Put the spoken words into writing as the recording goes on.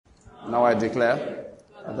Now I declare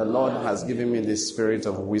that the Lord has given me the spirit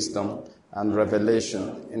of wisdom and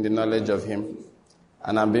revelation in the knowledge of Him,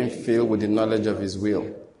 and I'm being filled with the knowledge of His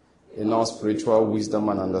will, in all spiritual wisdom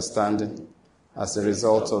and understanding. As a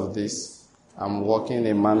result of this, I'm walking in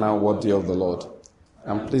a manner worthy of the Lord.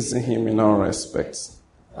 I'm pleasing Him in all respects.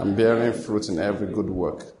 I'm bearing fruit in every good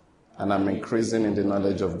work, and I'm increasing in the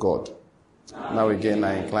knowledge of God. Now again,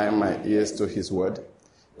 I incline my ears to His word.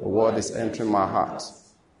 The word is entering my heart,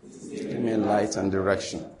 giving me light and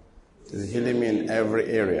direction. It is healing me in every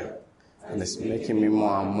area, and it's making me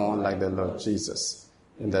more and more like the Lord Jesus.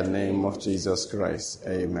 In the name of Jesus Christ,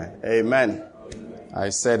 amen. Amen. I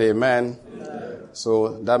said amen.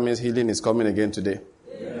 So that means healing is coming again today.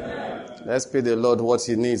 Let's pay the Lord what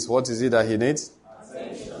He needs. What is it that He needs?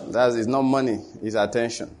 Attention. That is not money, it's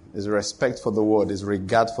attention. It's respect for the word, it's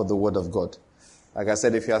regard for the word of God. Like I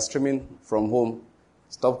said, if you are streaming from home,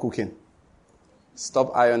 stop cooking.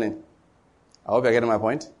 Stop ironing. I hope you're getting my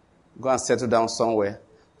point. Go and settle down somewhere.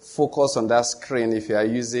 Focus on that screen. If you are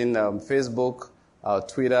using Facebook,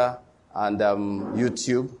 Twitter, and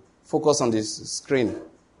YouTube, focus on this screen.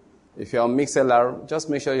 If you're on MixLR, just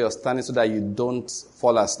make sure you're standing so that you don't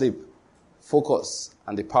fall asleep. Focus,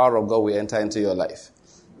 and the power of God will enter into your life.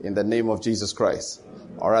 In the name of Jesus Christ.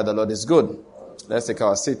 All right, the Lord is good. Let's take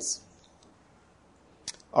our seats.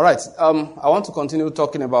 All right, I want to continue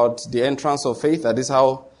talking about the entrance of faith. That is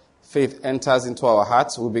how faith enters into our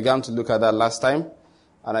hearts. We began to look at that last time.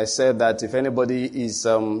 And I said that if anybody is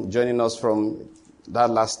joining us from that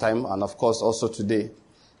last time, and of course also today,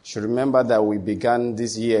 should remember that we began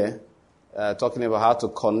this year talking about how to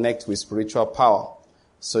connect with spiritual power.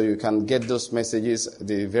 So you can get those messages.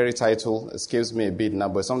 The very title escapes me a bit now,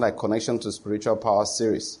 but it's something like Connection to Spiritual Power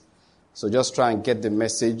series. So just try and get the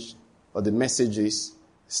message or the messages,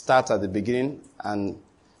 start at the beginning, and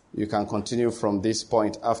you can continue from this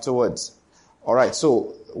point afterwards. All right,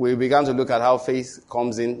 so we began to look at how faith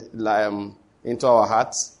comes in into our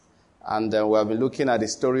hearts. And we have been looking at the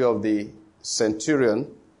story of the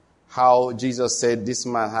centurion, how Jesus said this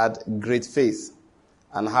man had great faith.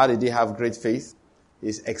 And how did he have great faith?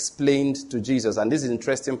 Is explained to Jesus. And this is the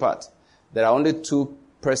interesting part. There are only two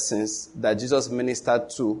persons that Jesus ministered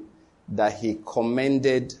to that he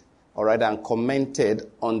commended, all right, and commented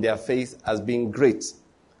on their faith as being great.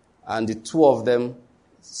 And the two of them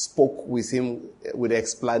spoke with him with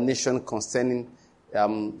explanation concerning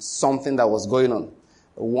something that was going on.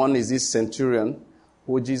 One is this centurion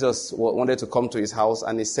who Jesus wanted to come to his house,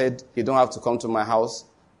 and he said, you don't have to come to my house.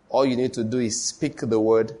 All you need to do is speak the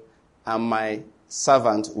word, and my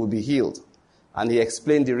servant will be healed. And he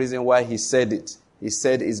explained the reason why he said it. He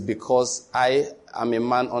said it's because I am a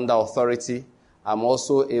man under authority. I'm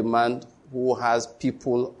also a man who has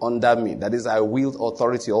people under me. That is, I wield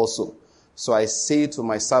authority also. So I say to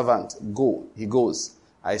my servant, go, he goes.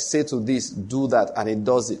 I say to this, do that, and he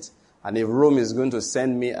does it. And if Rome is going to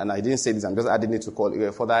send me, and I didn't say this, I'm just adding it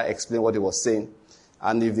to further explain what he was saying.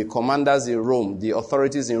 And if the commanders in Rome, the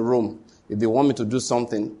authorities in Rome, if they want me to do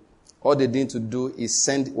something, all they need to do is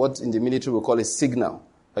send what in the military we call a signal.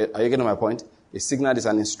 Are you getting my point? A signal is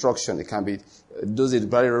an instruction. It can be, those they'll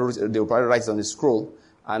probably write it on the scroll.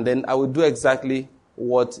 And then I will do exactly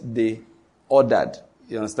what they ordered.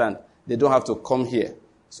 You understand? They don't have to come here.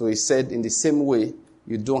 So he said, in the same way,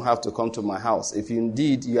 you don't have to come to my house. If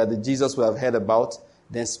indeed you are the Jesus we have heard about,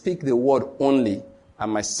 then speak the word only,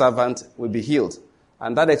 and my servant will be healed.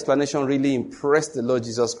 And that explanation really impressed the Lord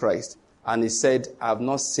Jesus Christ. And he said, I have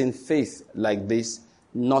not seen faith like this,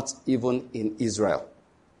 not even in Israel.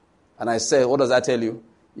 And I said, what does that tell you?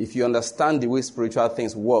 If you understand the way spiritual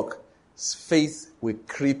things work, faith will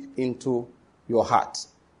creep into your heart.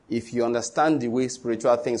 If you understand the way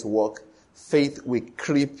spiritual things work, faith will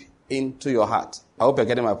creep into your heart. I hope you're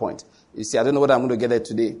getting my point. You see, I don't know what I'm going to get at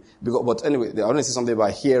today. But anyway, I want to say something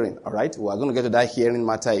about hearing, all right? We're going to get to that hearing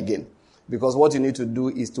matter again. Because what you need to do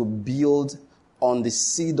is to build on the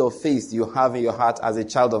seed of faith you have in your heart as a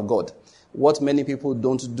child of God. What many people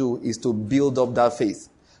don't do is to build up that faith.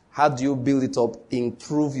 How do you build it up?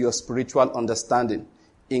 Improve your spiritual understanding.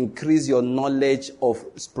 Increase your knowledge of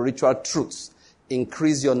spiritual truths.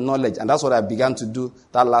 Increase your knowledge. And that's what I began to do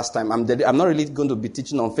that last time. I'm not really going to be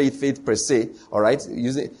teaching on faith per se, all right?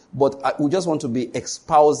 But we just want to be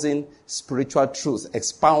espousing spiritual truth,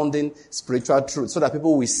 expounding spiritual truth, so that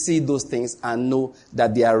people will see those things and know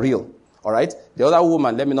that they are real, all right? The other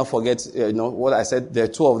woman, let me not forget, what I said, there are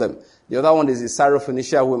two of them. The other one is the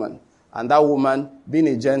Syrophoenician woman. And that woman, being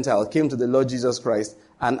a Gentile, came to the Lord Jesus Christ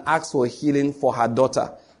and asked for healing for her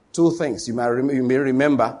daughter. Two things. You may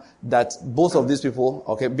remember that both of these people,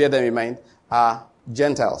 okay, bear them in mind, are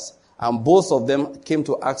Gentiles. And both of them came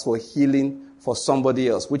to ask for healing for somebody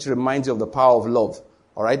else, which reminds you of the power of love.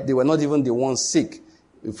 All right? They were not even the ones sick.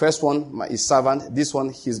 The first one, his servant. This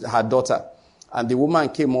one, her daughter. And the woman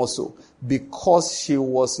came also because she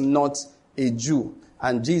was not a Jew.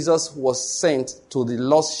 And Jesus was sent to the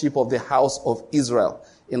lost sheep of the house of Israel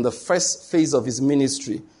in the first phase of his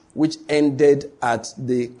ministry, which ended at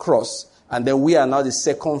the cross. And then we are now the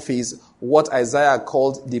second phase, what Isaiah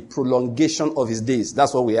called the prolongation of his days.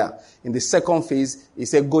 That's what we are. In the second phase, he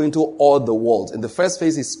said, go into all the world. In the first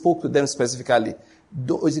phase, he spoke to them specifically.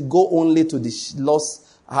 Go only to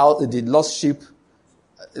the lost sheep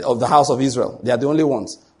of the house of Israel. They are the only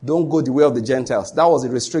ones. Don't go the way of the Gentiles. That was a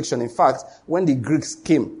restriction. In fact, when the Greeks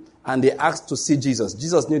came and they asked to see Jesus,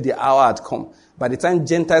 Jesus knew the hour had come. By the time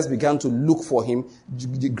Gentiles began to look for him,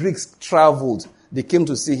 the Greeks traveled. They came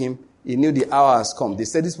to see him. He knew the hour has come. They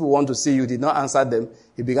said, these people want to see you. He did not answer them.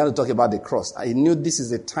 He began to talk about the cross. He knew this is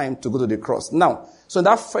the time to go to the cross. Now, so in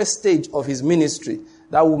that first stage of his ministry,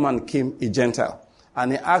 that woman came a Gentile.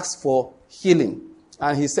 And he asked for healing.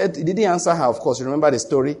 And he said, he didn't answer her, of course. You remember the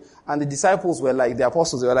story? And the disciples were like, the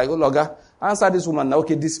apostles, they were like, oh, Lord, answer this woman now.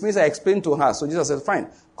 Okay, dismiss her, explain to her. So Jesus said, fine,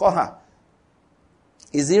 call her.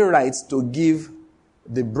 Is it right to give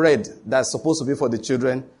the bread that's supposed to be for the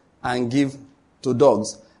children and give to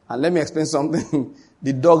dogs? And let me explain something.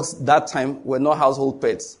 The dogs that time were not household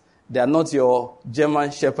pets. They are not your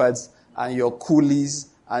German shepherds and your coolies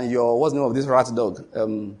and your, what's the name of this rat dog?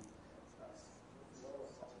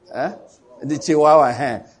 The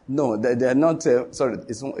Chihuahua. No, they are not, sorry,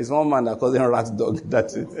 it's one man that calls them rat dog.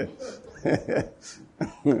 That's it.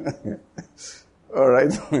 All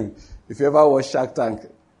right. If you ever watch Shark Tank,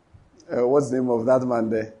 what's the name of that man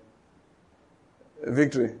there?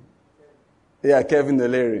 Victory. Yeah, Kevin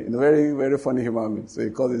O'Leary. Very, very funny human being. So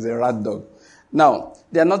he calls it a rat dog. Now,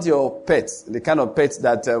 they are not your pets. The kind of pets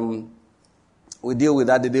that we deal with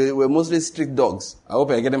that. They were mostly street dogs. I hope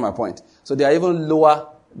you're getting my point. So they are even lower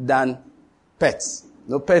than pets.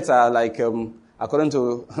 No, pets are like, according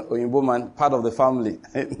to Oyinbo man, part of the family.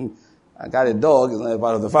 I got a dog, it's not a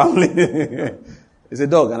part of the family. It's a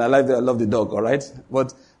dog, and I love the dog, all right?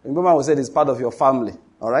 But Oyinbo man would say it's part of your family,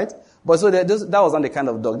 all right? But so that was not the kind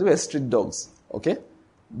of dog. They were street dogs, okay?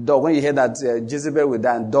 Dog, when you hear that Jezebel with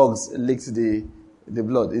that and dogs licked the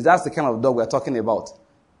blood, that's the kind of dog we're talking about.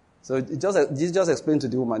 So Jesus explained to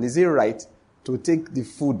the woman, is it right to take the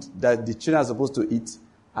food that the children are supposed to eat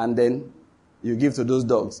and then you give to those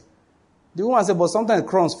dogs? The woman said, but sometimes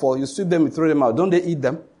crumbs fall, you sweep them, you throw them out. Don't they eat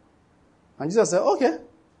them? And Jesus said, okay.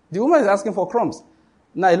 The woman is asking for crumbs.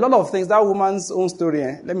 Now, a lot of things, that woman's own story,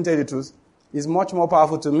 let me tell you the truth, is much more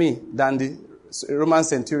powerful to me than the Roman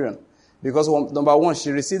centurion. Because number one,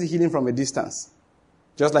 she received healing from a distance,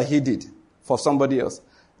 just like he did for somebody else.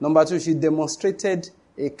 Number two, she demonstrated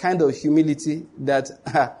a kind of humility that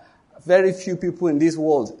very few people in this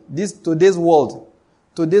world, today's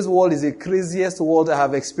world is the craziest world I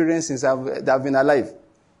have experienced since I've been alive.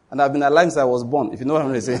 And I've been alive since I was born, if you know what I'm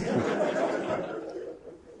going to say.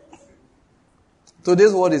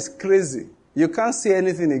 Today's world is crazy. You can't say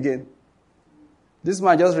anything again. This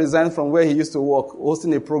man just resigned from where he used to work,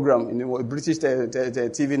 hosting a program in a British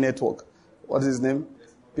TV network. What is his name?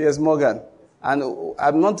 Piers Morgan. And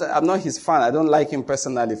I'm not his fan. I don't like him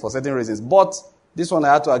personally for certain reasons. But this one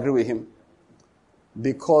I had to agree with him.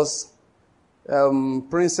 Because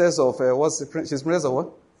princess of, she's princess of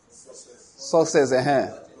what? Success.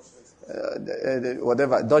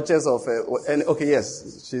 Whatever. Duchess of, okay,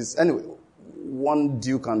 yes. She's, anyway, one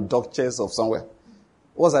duke and duchess of somewhere.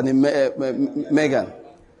 What's her name? Meghan.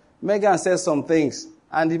 Meghan said some things.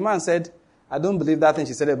 And the man said, I don't believe that thing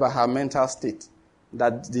she said about her mental state.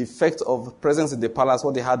 That the effect of presence in the palace,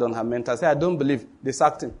 what they had on her mental state. I don't believe. They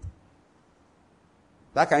sacked him.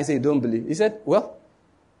 That kind of say you don't believe. He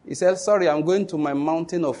said, sorry, I'm going to my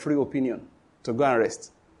mountain of free opinion to go and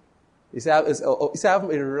rest. He said, I have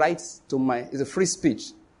a right to it's a free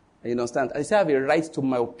speech. You understand? He said, I have a right to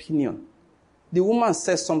my opinion. The woman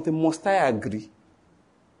says something, must I agree?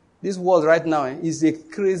 This world right now is a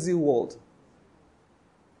crazy world.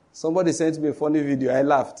 Somebody sent me a funny video. I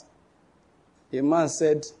laughed. A man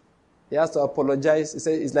said he has to apologize. He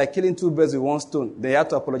said it's like killing two birds with one stone. They have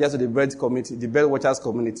to apologize to the bird community, the bird watchers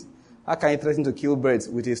community. How can you threaten to kill birds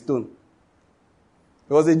with a stone?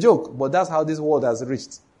 It was a joke, but that's how this world has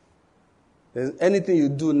reached. There's anything you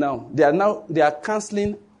do now. They are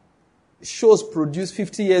canceling shows produced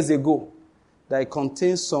 50 years ago that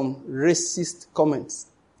contain some racist comments.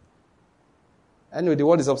 Anyway, the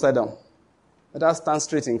world is upside down. Let us stand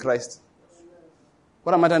straight in Christ.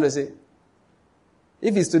 What am I trying to say?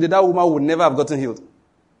 If it's today, that woman would never have gotten healed.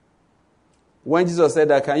 When Jesus said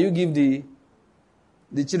that, can you give the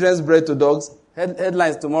children's bread to dogs?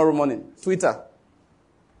 Headlines tomorrow morning. Twitter.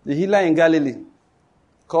 The healer in Galilee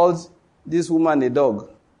called this woman a dog.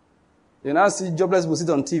 You now see jobless people sit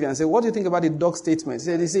on TV and say, what do you think about the dog statement?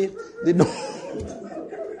 They say, the dog.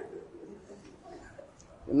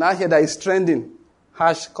 You now hear that it's trending.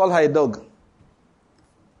 Hash, call her a dog.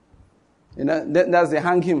 You know, that's they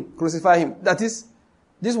hang him, crucify him. That is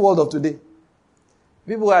this world of today.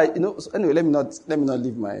 People are, so anyway, let me not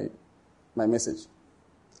leave my message.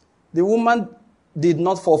 The woman did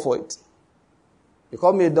not fall for it. You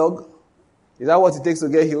call me a dog? Is that what it takes to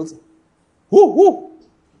get healed? Whoo!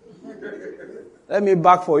 Let me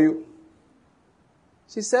back for you.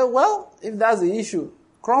 She said, well, if that's the issue,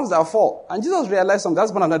 crumbs that fall. And Jesus realized something.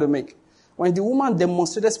 That's what I'm trying to make. When the woman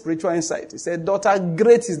demonstrated spiritual insight, he said, daughter,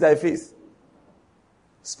 great is thy faith.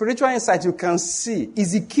 Spiritual insight you can see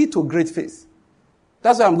is the key to great faith.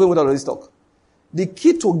 That's why I'm going with all of this talk. The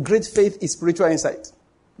key to great faith is spiritual insight.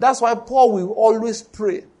 That's why Paul will always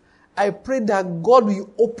pray. I pray that God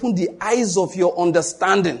will open the eyes of your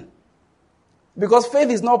understanding. Because faith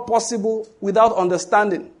is not possible without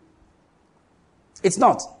understanding. It's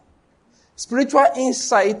not. Spiritual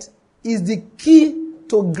insight is the key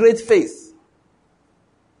to great faith.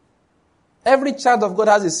 Every child of God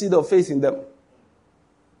has a seed of faith in them.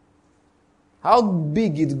 How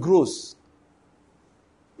big it grows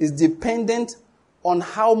is dependent on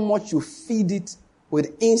how much you feed it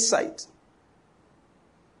with insight.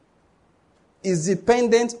 It's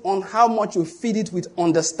dependent on how much you feed it with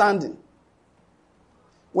understanding.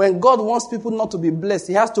 When God wants people not to be blessed,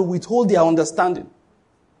 He has to withhold their understanding.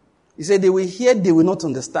 He said they will hear, they will not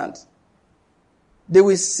understand. They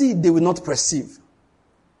will see, they will not perceive.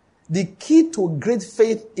 The key to great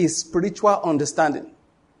faith is spiritual understanding.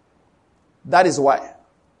 That is why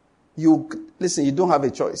you don't have a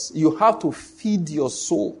choice. You have to feed your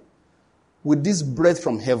soul with this bread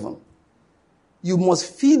from heaven. You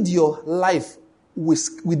must feed your life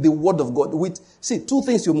with the word of God. Two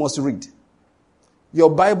things you must read. Your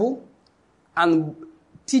Bible and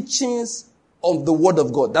teachings of the word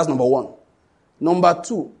of God. That's number one. Number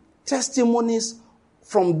two, testimonies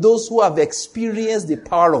from those who have experienced the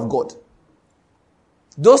power of God.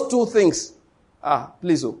 Those two things.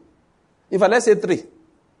 Please. Let's say three.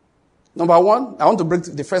 Number one, I want to break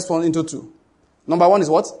the first one into two. Number one is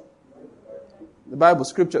what? The Bible,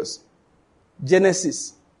 scriptures.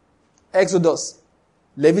 Genesis, Exodus,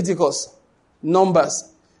 Leviticus,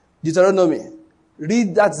 Numbers, Deuteronomy.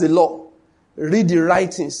 Read that's the law. Read the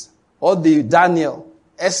writings. Or the Daniel,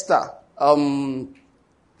 Esther, what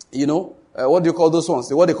do you call those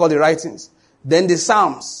ones? What they call the writings. Then the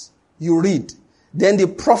Psalms, you read. Then the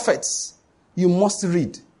prophets, you must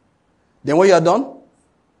read. Then when you are done,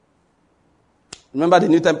 remember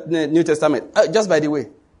the New Testament. Just by the way,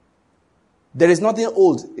 there is nothing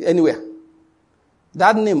old anywhere.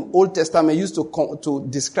 That name, Old Testament, used to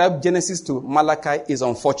describe Genesis to Malachi is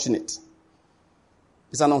unfortunate.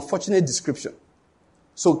 It's an unfortunate description.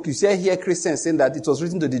 So you see here Christians saying that it was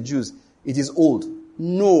written to the Jews. It is old.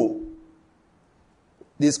 No.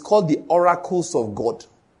 It is called the oracles of God.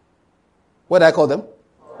 What do I call them?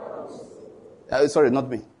 Sorry, not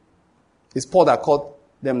me. It's Paul that called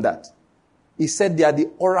them that. He said they are the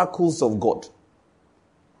oracles of God.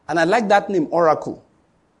 And I like that name, oracle.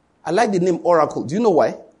 I like the name oracle. Do you know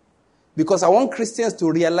why? Because I want Christians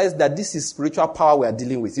to realize that this is spiritual power we are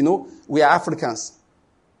dealing with. We are Africans.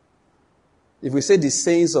 If we say the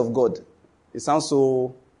sayings of God, it sounds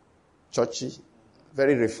so churchy,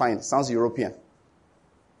 very refined, sounds European.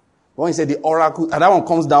 But when you say the oracle, and that one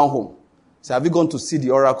comes down home. So have you gone to see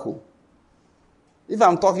the oracle? If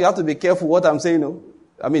I'm talking, you have to be careful what I'm saying,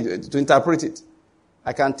 to interpret it.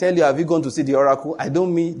 I can tell you, have you gone to see the oracle? I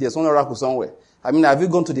don't mean there's one oracle somewhere. Have you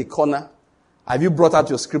gone to the corner? Have you brought out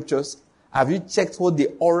your scriptures? Have you checked what the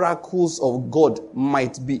oracles of God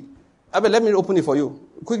might be? Let me open it for you.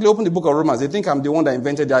 Quickly open the book of Romans. They think I'm the one that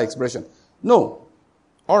invented that expression. No.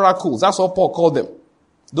 Oracles. That's what Paul called them.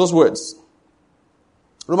 Those words.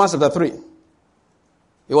 Romans chapter 3.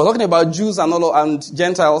 He was talking about Jews and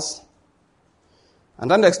Gentiles.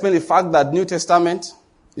 And then to explain the fact that New Testament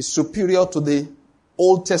is superior to the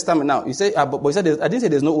Old Testament. Now, you say, but he said, I didn't say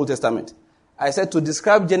there's no Old Testament. I said to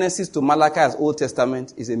describe Genesis to Malachi as Old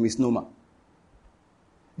Testament is a misnomer.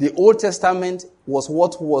 The Old Testament was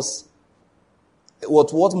what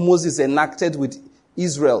Moses enacted with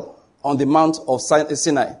Israel on the Mount of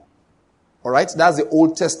Sinai. All right? That's the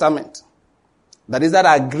Old Testament. That is, that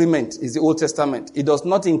agreement is the Old Testament. It does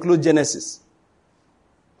not include Genesis.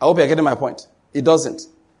 I hope you're getting my point. It doesn't.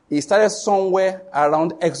 It started somewhere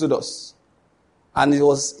around Exodus. And it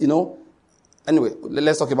was, Anyway,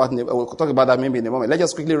 let's talk about it. We'll talk about that maybe in a moment. Let's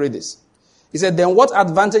just quickly read this. He said, then what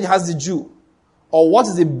advantage has the Jew? Or what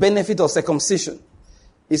is the benefit of circumcision?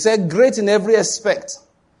 He said, great in every aspect.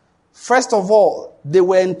 First of all, they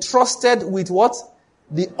were entrusted with what?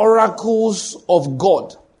 The oracles of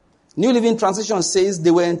God. New Living Translation says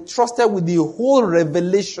they were entrusted with the whole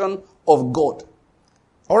revelation of God.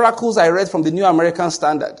 Oracles I read from the New American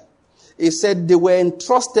Standard. It said they were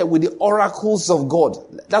entrusted with the oracles of God.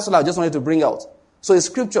 That's what I just wanted to bring out. So it's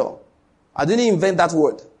scripture. I didn't invent that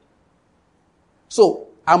word. So,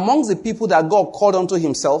 amongst the people that God called unto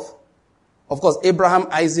himself, of course, Abraham,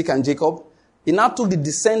 Isaac, and Jacob, he now took the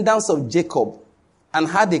descendants of Jacob and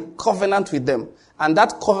had a covenant with them. And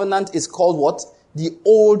that covenant is called what? The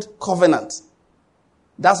Old Covenant.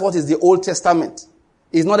 That's what is the Old Testament.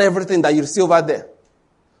 It's not everything that you see over there.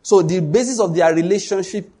 So the basis of their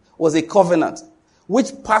relationship was a covenant,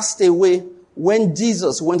 which passed away when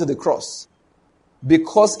Jesus went to the cross.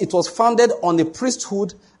 Because it was founded on a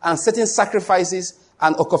priesthood and certain sacrifices.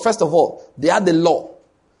 And first of all, they had the law.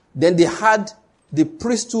 Then they had the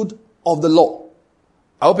priesthood of the law.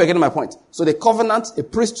 I hope you're getting my point. So the covenant, a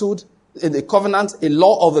priesthood, the covenant, a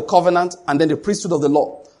law of the covenant, and then the priesthood of the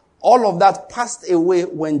law. All of that passed away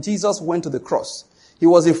when Jesus went to the cross. He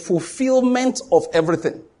was a fulfillment of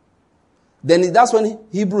everything. Then that's when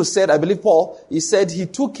Hebrews said, I believe Paul, he said he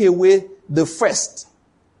took away the first.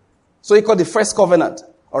 So he called the first covenant,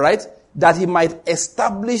 all right? That he might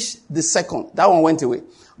establish the second. That one went away.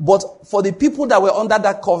 But for the people that were under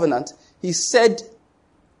that covenant, he said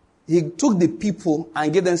he took the people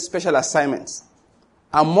and gave them special assignments.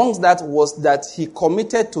 Amongst that was that he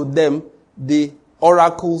committed to them the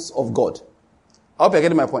oracles of God. I hope you're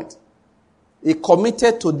getting my point. He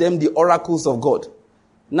committed to them the oracles of God.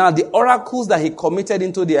 Now, the oracles that he committed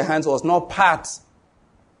into their hands was not part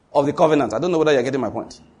of the covenant. I don't know whether you're getting my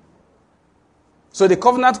point. So the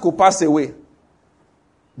covenant could pass away.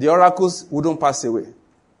 The oracles wouldn't pass away.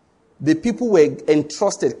 The people were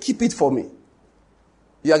entrusted. Keep it for me.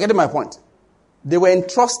 You are getting my point. They were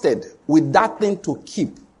entrusted with that thing to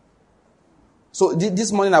keep. So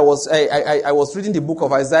this morning I was reading the book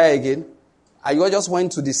of Isaiah again. I just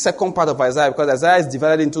went to the second part of Isaiah because Isaiah is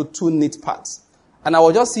divided into two neat parts. And I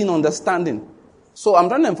was just seeing understanding. So I'm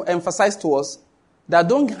trying to emphasize to us that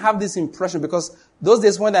don't have this impression, because those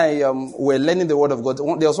days when I were learning the Word of God,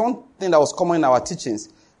 there was one thing that was common in our teachings.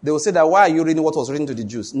 They would say that, why are you reading what was written to the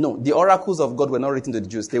Jews? No, the oracles of God were not written to the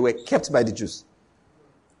Jews. They were kept by the Jews.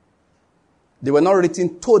 They were not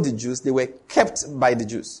written to the Jews. They were kept by the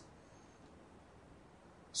Jews.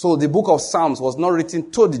 So the book of Psalms was not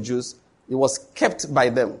written to the Jews. It was kept by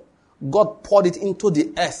them. God poured it into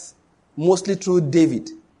the earth, mostly through David.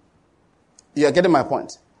 You are getting my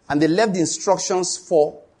point? And they left the instructions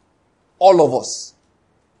for all of us.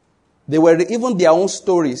 They were, even their own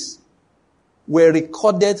stories were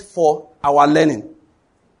recorded for our learning.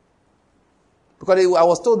 Because I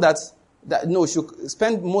was told that no, you should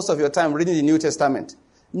spend most of your time reading the New Testament.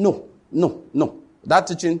 No. That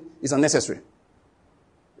teaching is unnecessary.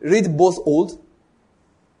 Read both old,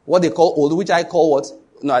 what they call old, which I call what?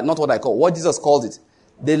 No, not what I call, what Jesus called it.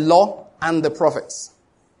 The law and the prophets.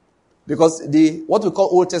 Because what we call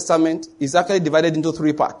Old Testament is actually divided into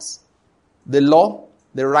three parts. The law,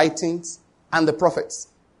 the writings, and the prophets.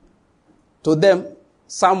 To them,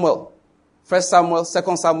 Samuel, 1 Samuel,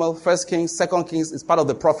 2 Samuel, 1 Kings, 2 Kings is part of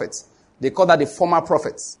the prophets. They call that the former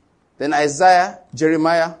prophets. Then Isaiah,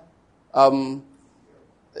 Jeremiah,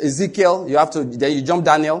 Ezekiel, then you jump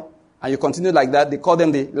Daniel, and you continue like that. They call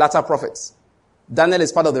them the latter prophets. Daniel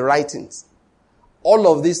is part of the writings.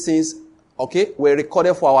 All of these things, were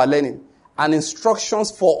recorded for our learning. And instructions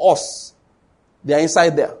for us, they are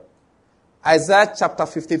inside there. Isaiah chapter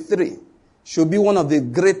 53 should be one of the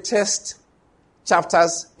greatest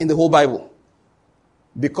chapters in the whole Bible.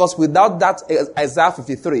 Because without that Isaiah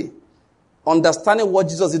 53, understanding what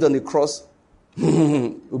Jesus did on the cross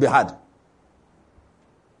will be hard.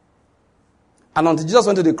 And until Jesus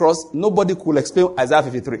went to the cross, nobody could explain Isaiah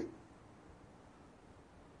 53.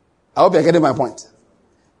 I hope you're getting my point.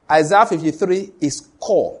 Isaiah 53 is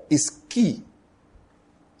core, is key.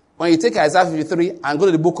 When you take Isaiah 53 and go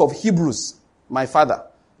to the book of Hebrews, my father,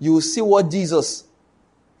 you will see what Jesus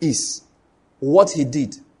is, what he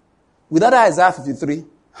did. Without Isaiah 53,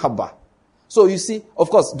 haba. So you see, of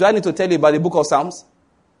course, do I need to tell you about the book of Psalms?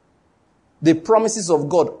 The promises of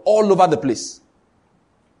God all over the place.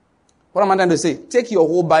 What am I trying to say? Take your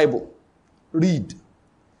whole Bible, read,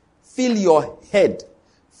 fill your head,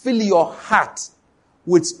 fill your heart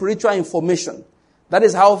with spiritual information. That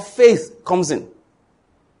is how faith comes in.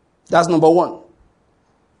 That's number one.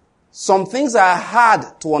 Some things are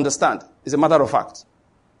hard to understand. It's a matter of fact.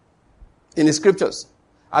 In the scriptures.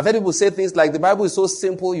 I've heard people say things like the Bible is so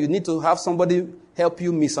simple, you need to have somebody help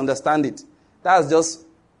you misunderstand it. That's just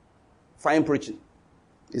fine preaching.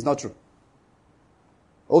 It's not true.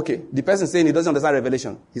 Okay, the person saying he doesn't understand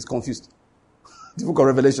Revelation, he's confused. The book of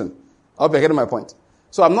Revelation. I hope you're getting my point.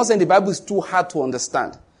 So I'm not saying the Bible is too hard to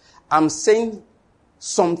understand. I'm saying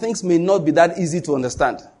some things may not be that easy to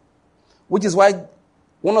understand. Which is why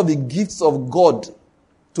one of the gifts of God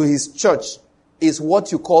to his church is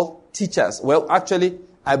what you call teachers. Well, actually,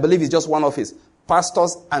 I believe it's just one of his.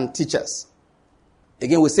 Pastors and teachers.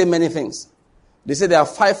 Again, we say many things. They say there are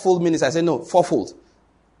fivefold ministries. I say no, fourfold.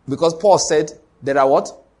 Because Paul said there are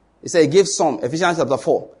what? He said he gave some, Ephesians chapter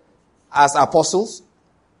 4, as apostles.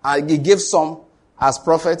 And he gave some as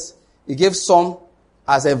prophets. He gave some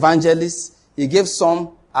as evangelists. He gave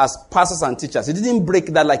some as pastors and teachers. He didn't break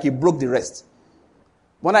that like he broke the rest.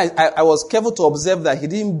 When I was careful to observe that he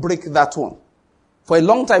didn't break that one. For a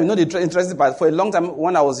long time, you know the interesting part, for a long time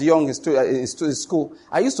when I was young in school,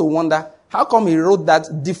 I used to wonder, how come he wrote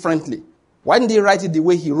that differently? Why didn't he write it the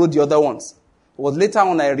way he wrote the other ones? It was later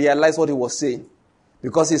on I realized what he was saying.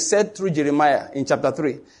 Because he said through Jeremiah in chapter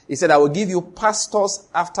 3, he said, I will give you pastors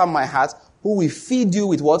after my heart who will feed you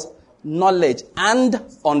with what? Knowledge and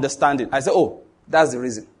understanding. I said, oh, that's the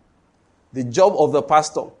reason. The job of the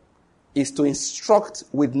pastor is to instruct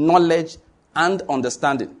with knowledge and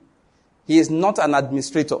understanding. He is not an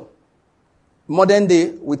administrator. Modern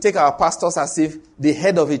day, we take our pastors as if the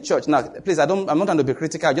head of a church. Now, please, I'm not trying to be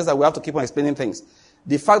critical, just that we have to keep on explaining things.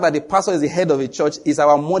 The fact that the pastor is the head of a church is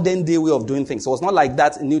our modern day way of doing things. So it's not like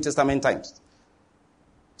that in New Testament times.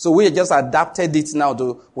 So we just adapted it now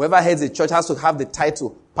to whoever heads a church has to have the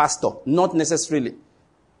title pastor. Not necessarily.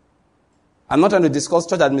 I'm not trying to discuss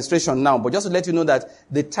church administration now, but just to let you know that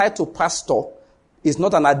the title pastor is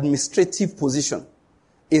not an administrative position.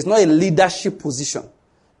 It's not a leadership position.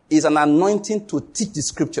 It's an anointing to teach the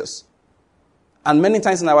scriptures. And many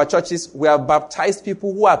times in our churches, we have baptized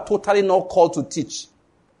people who are totally not called to teach.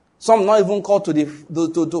 Some not even called to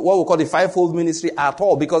what we call the fivefold ministry at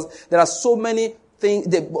all, because there are so many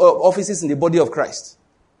offices in the body of Christ.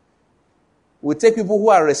 We take people who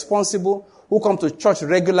are responsible, who come to church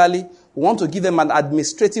regularly. We want to give them an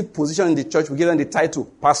administrative position in the church. We give them the title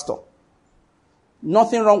pastor.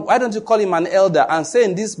 Nothing wrong. Why don't you call him an elder and say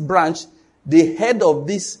in this branch, the head of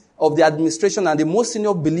the administration and the most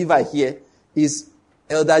senior believer here is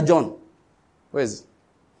Elder John. Where is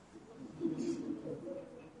he?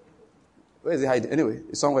 Where is he hiding? Anyway,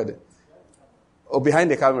 he's somewhere there. Or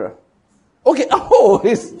behind the camera. Okay. Oh,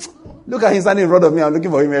 look at him standing in front of me. I'm looking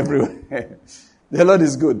for him everywhere. The Lord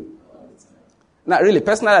is good. Now, really,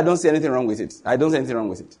 personally, I don't see anything wrong with it. I don't see anything wrong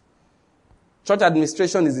with it. Church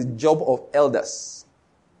administration is the job of elders.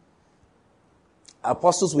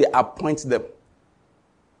 Apostles will appoint them.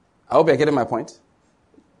 I hope you're getting my point.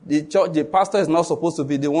 The pastor is not supposed to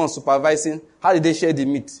be the one supervising. How did they share the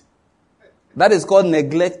meat? That is called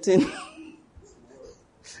neglecting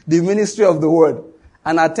the ministry of the word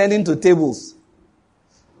and attending to tables.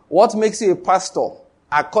 What makes you a pastor,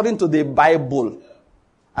 according to the Bible?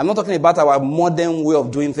 I'm not talking about our modern way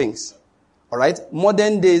of doing things. All right?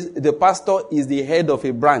 Modern days, the pastor is the head of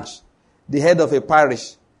a branch, the head of a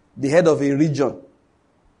parish, the head of a region,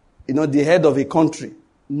 the head of a country.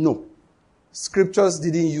 No. Scriptures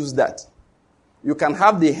didn't use that. You can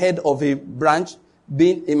have the head of a branch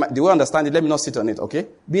being, the way I understand it, let me not sit on it, okay?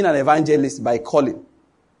 Being an evangelist by calling.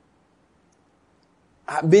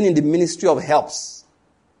 Being in the ministry of helps.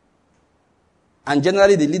 And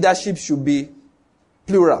generally the leadership should be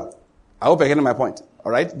plural. I hope you're getting my point.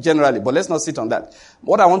 All right? Generally. But let's not sit on that.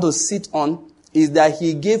 What I want to sit on is that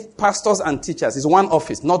he gave pastors and teachers. It's one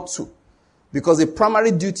office, not two. Because the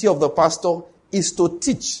primary duty of the pastor is to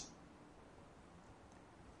teach.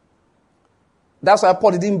 That's why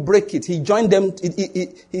Paul didn't break it. He joined them.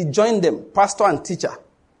 He joined them, pastor and teacher.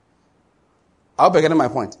 I hope you're getting my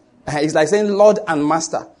point. It's like saying Lord and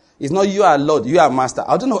Master. It's not you are Lord, you are Master.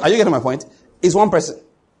 I don't know. Are you getting my point? It's one person.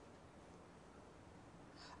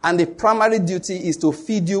 And the primary duty is to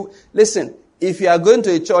feed you. Listen, if you are going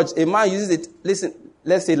to a church, a man uses it. Listen,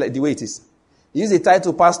 let's say like the way it is. He uses the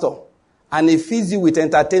title pastor, and he feeds you with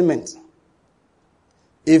entertainment.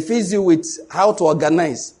 He feeds you with how to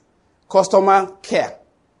organize. Customer care.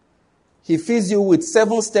 He feeds you with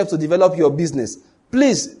 7 steps to develop your business.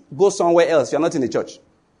 Please go somewhere else. You're not in the church.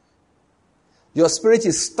 Your spirit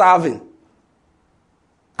is starving.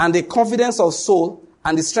 And the confidence of soul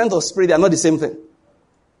and the strength of spirit are not the same thing.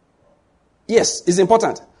 Yes, it's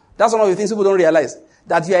important. That's one of the things people don't realize.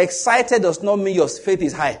 That you are excited does not mean your faith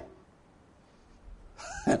is high.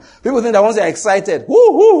 People think that once they're excited,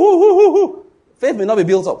 whoo, whoo, whoo, whoo, whoo, whoo, faith may not be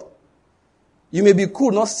built up. You may be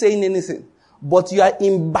cool, not saying anything, but you are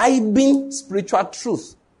imbibing spiritual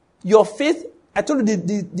truth. Your faith, I told you,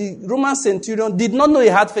 the Roman centurion did not know he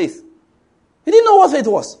had faith. He didn't know what faith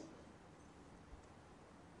was.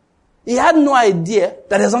 He had no idea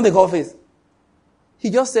that there's something called faith. He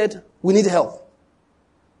just said, we need help.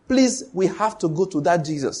 Please, we have to go to that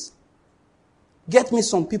Jesus. Get me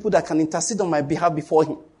some people that can intercede on my behalf before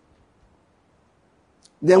him.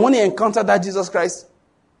 Then when he encountered that Jesus Christ,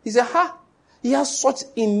 he said, he has such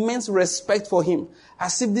immense respect for him,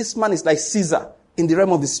 as if this man is like Caesar in the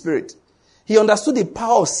realm of the spirit. He understood the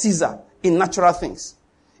power of Caesar in natural things.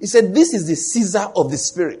 He said, this is the Caesar of the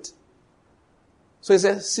spirit. So he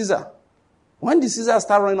said, Caesar, when did Caesar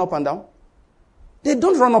start running up and down? They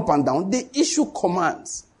don't run up and down. They issue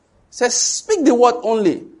commands. He says, speak the word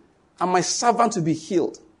only, and my servant will be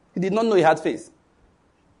healed. He did not know he had faith.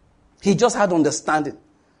 He just had understanding.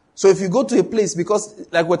 So if you go to a place, because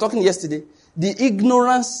like we were talking yesterday, the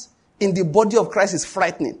ignorance in the body of Christ is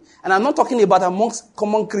frightening. And I'm not talking about amongst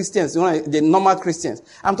common Christians, the normal Christians.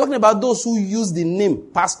 I'm talking about those who use the name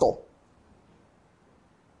pastor.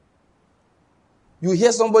 You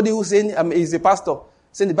hear somebody who's saying, he's a pastor,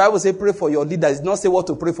 saying the Bible says pray for your leaders. It does not say what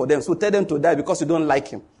to pray for them. So tell them to die because you don't like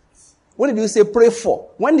him. When did you say pray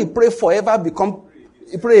for? When the pray for ever become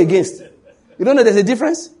pray against? You don't know there's a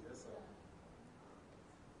difference?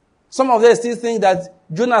 Some of them still think that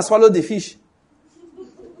Jonah swallowed the fish.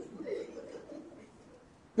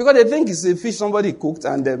 Because they think it's a fish somebody cooked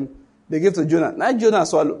and they gave to Jonah. Not Jonah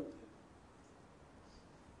swallowed.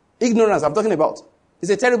 Ignorance, I'm talking about.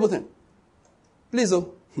 It's a terrible thing. Please,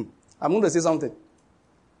 I'm going to say something.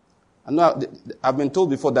 I know I've been told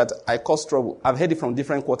before that I cause trouble. I've heard it from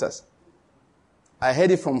different quarters. I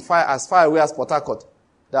heard it from as far away as Port Harcourt.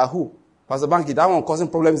 That who? Pastor Banky, that one causing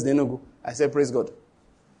problems, they no go. I said, praise God.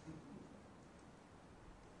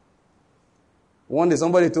 One day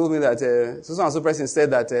somebody told me that so and so person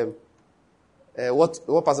said that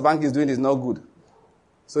what Pastor Banky is doing is not good.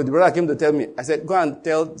 So the brother came to tell me. I said, go and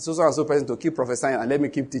tell so and so person to keep prophesying and let me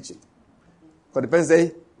keep teaching. Because the person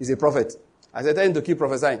said he's a prophet. I said, tell him to keep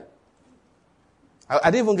prophesying.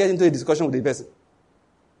 I didn't even get into a discussion with the person.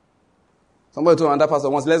 Somebody told another pastor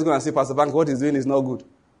once, let's go and see Pastor Banky. What he's doing is not good.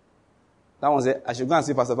 That one said, I should go and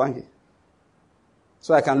see Pastor Banky.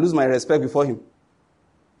 So I can lose my respect before him.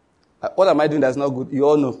 What am I doing that's not good? You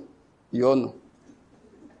all know. You all know.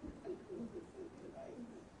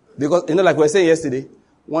 Because, like we were saying yesterday,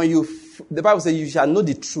 when the Bible says you shall know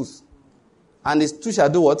the truth. And the truth shall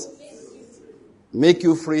do what? Make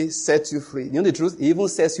you free, set you free. You know the truth? It even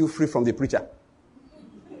sets you free from the preacher.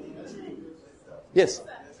 Yes.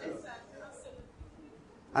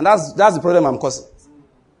 And that's the problem I'm causing.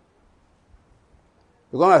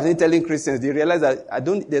 Because I've been telling Christians, they realize that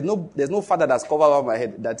there's no father that's covered over my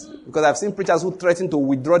head. Because I've seen preachers who threaten to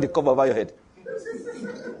withdraw the cover over your head.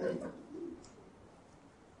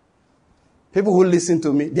 People who listen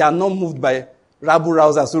to me, they are not moved by rabble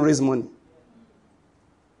rousers who raise money.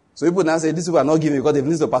 So people now say, these people are not giving because they've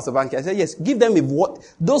listened to Pastor Banky. I say, yes, give them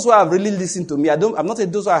those who have really listened to me. I'm not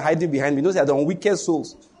saying those who are hiding behind me. Those are the wicked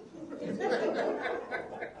souls.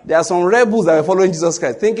 There are some rebels that are following Jesus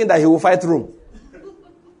Christ, thinking that he will fight Rome.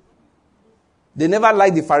 They never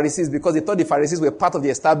liked the Pharisees because they thought the Pharisees were part of the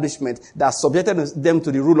establishment that subjected them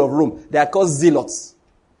to the rule of Rome. They are called zealots.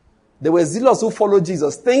 They were zealots who followed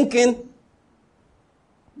Jesus, thinking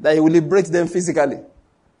that he will liberate them physically.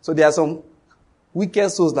 So there are some wicked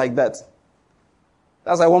souls like that.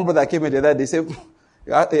 That's why one brother came in the other day. They said,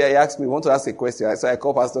 he asked me, want to ask a question. So I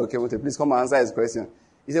called Pastor Okemote, please come and answer his question.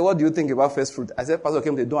 He said, what do you think about first fruit? I said, Pastor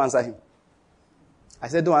Okemote, don't answer him. I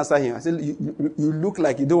said, don't answer him. I said, you look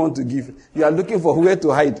like you don't want to give. You are looking for where to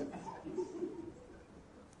hide.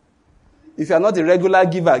 If you are not a regular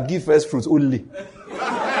giver, give first fruits only.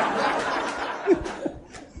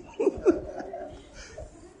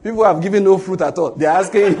 People have given no fruit at all. They are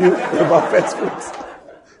asking you about first fruits.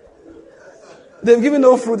 They've given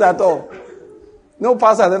no fruit at all. No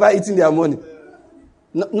pastor has ever eaten their money.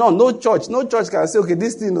 No church. No church can say, okay,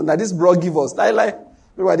 this thing, now this bro give us.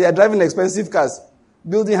 They are driving expensive cars,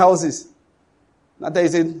 building houses. Now they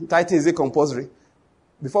say, tithing is it compulsory?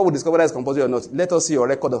 Before we discover that it's compulsory or not, let us see your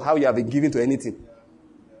record of how you have been giving to anything.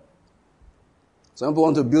 Some people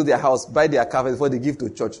want to build their house, buy their car before they give to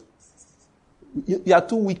church. You are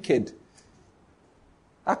too wicked.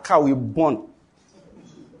 That car will burn.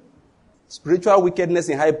 Spiritual wickedness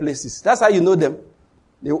in high places. That's how you know them.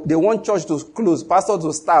 They want church to close, pastor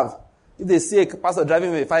to starve. If they see a pastor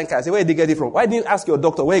driving a fine car, say, where did they get it from? Why didn't you ask your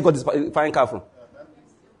doctor where he got this fine car from?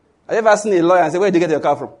 Have you ever seen a lawyer and say, where did you get your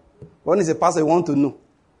car from? When it's a pastor, you want to know.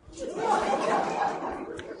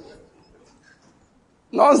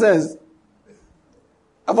 Nonsense.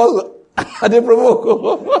 I didn't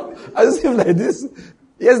provoke. I just seem like this.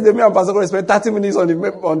 Yesterday, me and Pastor Corey spent 30 minutes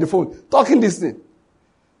on the phone talking this thing.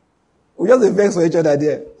 We just vex for each other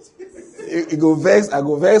there. You go vex, I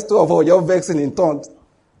go vex, two of us just vexing in turn.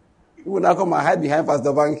 You will now come and hide behind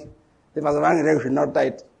Pastor Bank. The Pastor Bank is not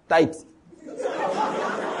tight. Tight.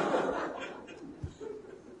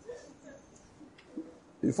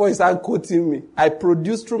 Before you start quoting me, I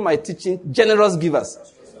produce through my teaching generous givers.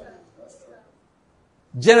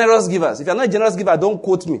 Generous givers. If you're not a generous giver, don't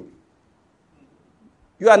quote me.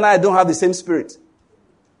 You and I don't have the same spirit.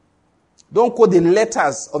 Don't quote the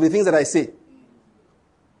letters of the things that I say.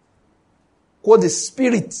 Quote the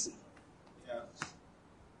spirit.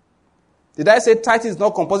 Did I say tithing is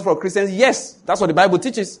not compulsory for Christians? Yes, that's what the Bible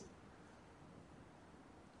teaches.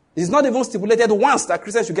 It's not even stipulated once that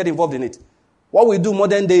Christians should get involved in it. What we do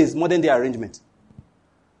modern day is modern day arrangement.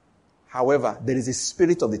 However, there is a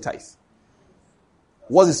spirit of the tithe.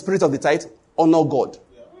 What's the spirit of the tithe? Honor God.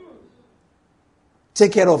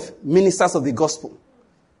 Take care of ministers of the gospel.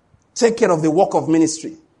 Take care of the work of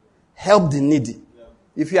ministry. Help the needy.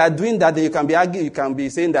 If you are doing that, then you can be arguing, you can be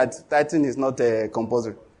saying that tithing is not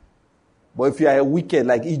compulsory. But if you are wicked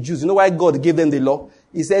like Jews, you know why God gave them the law?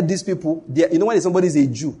 He said these people, you know when somebody is a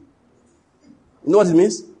Jew, you know what it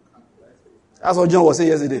means? That's what John was saying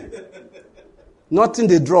yesterday. Nothing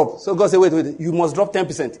they drop. So God said, wait, you must drop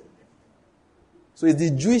 10%. So it's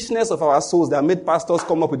the Jewishness of our souls that made pastors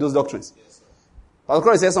come up with those doctrines. Pastor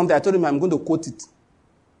Crowley said something, I told him I'm going to quote it.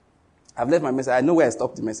 I've left my message. I know where I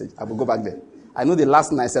stopped the message. I will go back there. I know the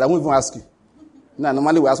last night I said, I won't even ask you. No,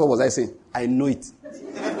 normally we ask, what was I saying? I know it.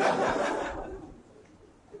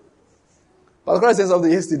 Pastor Crowley said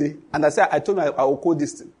something yesterday, and I told him I will quote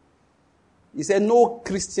this thing. He said, no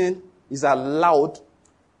Christian is allowed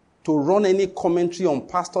to run any commentary on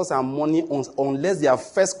pastors and money unless they are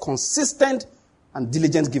first consistent and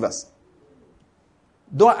diligent givers.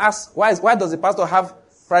 Don't ask, why does the pastor have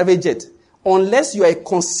private jet? Unless you are a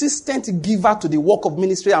consistent giver to the work of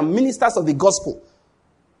ministry and ministers of the gospel,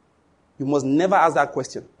 you must never ask that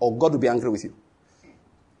question or God will be angry with you.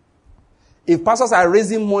 If pastors are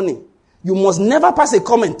raising money, you must never pass a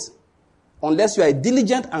comment unless you are a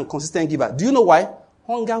diligent and consistent giver. Do you know why?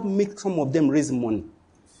 Hunger makes some of them raise money.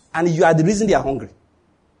 And you are the reason they are hungry.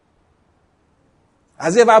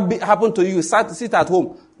 Has it ever happened to you? You sit at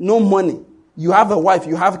home, no money. You have a wife,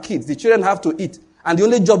 you have kids, the children have to eat. And the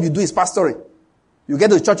only job you do is pastoring. You get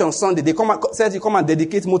to church on Sunday, they come and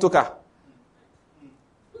dedicate motor car.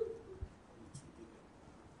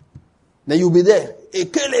 Then you'll be there.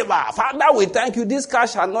 Father, we thank you. This car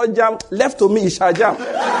shall not jam. Left to me, it shall jam.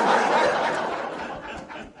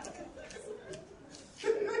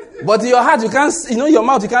 But in your heart, you can't, your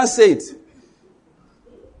mouth, you can't say it.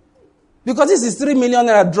 Because this is 3 million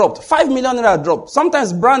naira dropped, 5 million naira dropped.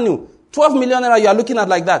 Sometimes brand new, 12 million naira you are looking at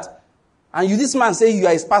like that. And this man say you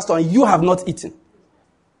are his pastor and you have not eaten.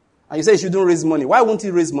 And you say you shouldn't raise money. Why won't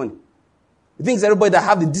he raise money? You think it's everybody that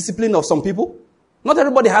have the discipline of some people? Not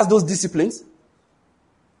everybody has those disciplines.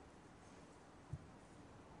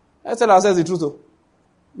 Let's tell ourselves the truth though.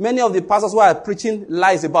 Many of the pastors who are preaching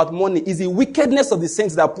lies about money is the wickedness of the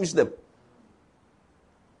saints that push them.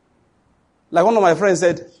 Like one of my friends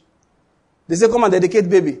said, they say, come and dedicate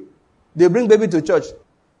baby. They bring baby to church.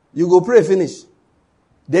 You go pray, finish.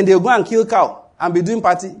 Then they'll go and kill cow and be doing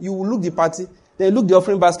party. You will look the party. Then look the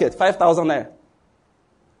offering basket, 5,000 naira.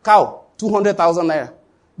 Cow, 200,000 naira.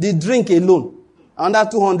 The drink alone, under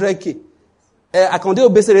 200K. Akande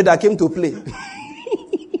Obesere that came to play.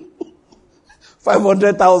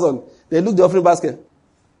 500,000. They look the offering basket.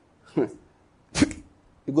 You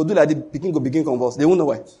go do like the begin converse. They won't know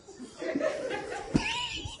why.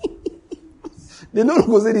 They don't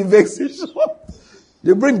go see the vexation.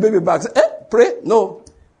 They bring baby back. Say, pray? No.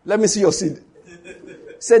 Let me see your seed.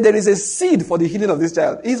 Say there is a seed for the healing of this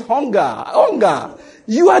child. It's hunger. Hunger.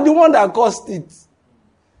 You are the one that caused it.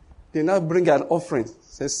 They now bring an offering.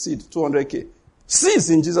 Say seed, 200K. Seeds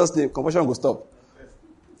in Jesus' name. Conversion will stop.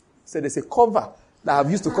 Say there's a cover that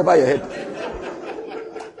I've used to cover your head.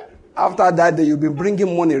 After that day, you'll be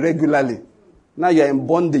bringing money regularly. Now you're in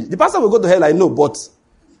bondage. The pastor will go to hell, I know, but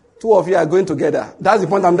two of you are going together. That's the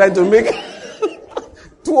point I'm trying to make.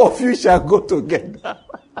 Two of you shall go together.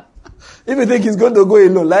 If you think he's going to go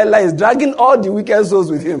alone, lie is dragging all the wicked souls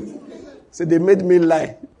with him. So they made me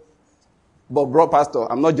lie. But bro, pastor,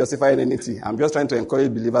 I'm not justifying anything. I'm just trying to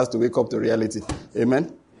encourage believers to wake up to reality.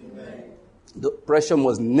 Amen? The pressure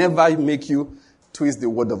must never make you twist the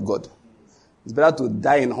word of God. It's better to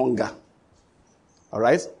die in hunger. All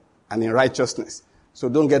right? And in righteousness. So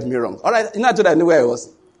don't get me wrong. All right, you know, I told you I knew where I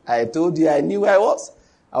was. I told you I knew where I was.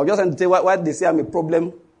 I was just trying to tell you why they say I'm a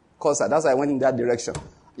problem causer. That's why I went in that direction.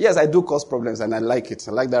 Yes, I do cause problems, and I like it.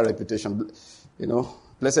 I like that reputation. You know,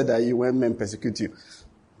 blessed are you when men persecute you.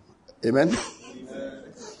 Amen? Amen.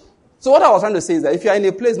 So what I was trying to say is that if you are in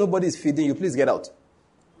a place nobody is feeding you, please get out.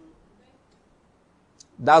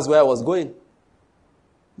 That's where I was going.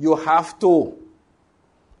 You have to.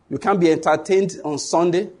 You can't be entertained on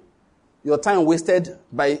Sunday. Your time wasted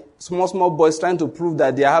by small boys trying to prove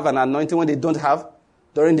that they have an anointing when they don't have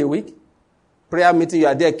during the week. Prayer meeting, you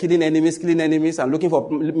are there killing enemies, and looking for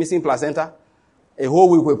missing placenta. A whole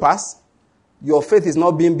week will pass. Your faith is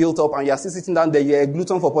not being built up, and you are still sitting down there. You are a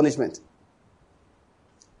glutton for punishment.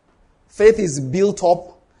 Faith is built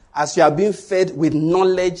up as you are being fed with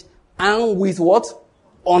knowledge and with what?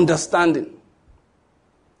 Understanding.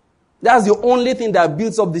 That's the only thing that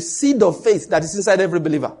builds up the seed of faith that is inside every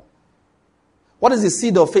believer. What is the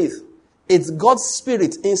seed of faith? It's God's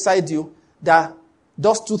Spirit inside you that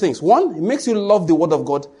does two things. One, it makes you love the Word of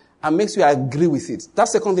God and makes you agree with it.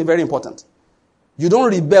 That's the second thing, very important. You don't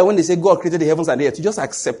rebel when they say God created the heavens and the earth. You just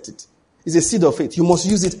accept it. It's a seed of faith. You must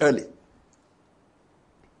use it early.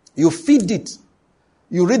 You feed it.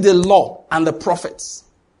 You read the law and the prophets.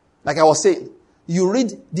 Like I was saying, you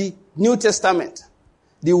read the New Testament,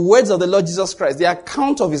 the words of the Lord Jesus Christ, the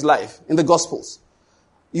account of his life in the Gospels.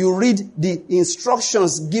 You read the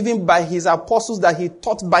instructions given by his apostles that he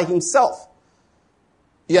taught by himself.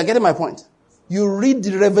 You are getting my point? You read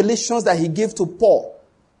the revelations that he gave to Paul.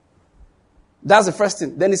 That's the first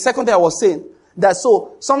thing. Then the second thing I was saying, that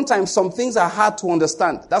so sometimes some things are hard to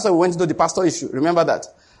understand. That's why we went into the pastor issue. Remember that?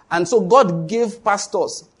 And so God gave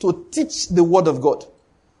pastors to teach the word of God.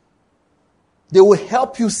 They will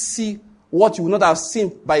help you see what you would not have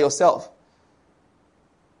seen by yourself.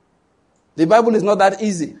 The Bible is not that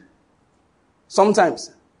easy.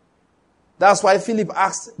 Sometimes. That's why Philip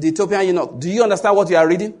asked the Ethiopian eunuch, do you understand what you are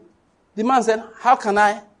reading? The man said, how can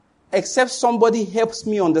I, except somebody helps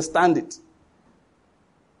me understand it?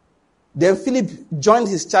 Then Philip joined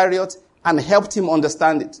his chariot and helped him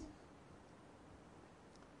understand it.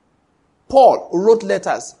 Paul wrote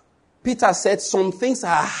letters. Peter said some things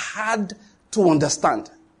are hard to understand.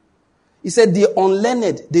 He said the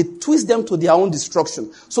unlearned, they twist them to their own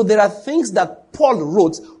destruction. So there are things that Paul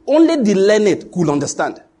wrote, only the learned could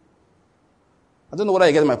understand. I don't know whether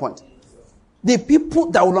you get my point. The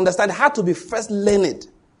people that will understand had to be first learned.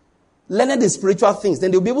 Learned in spiritual things.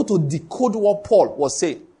 Then they'll be able to decode what Paul was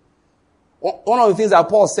saying. One of the things that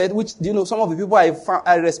Paul said, which, some of the people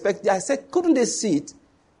I respect, I said, couldn't they see it?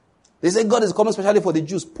 They said God is coming especially for the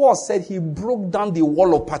Jews. Paul said he broke down the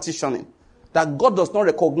wall of partitioning. That God does not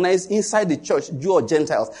recognize inside the church, Jew or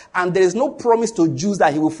Gentiles. And there is no promise to Jews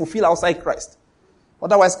that he will fulfill outside Christ.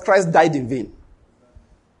 Otherwise, Christ died in vain.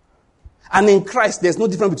 And in Christ, there's no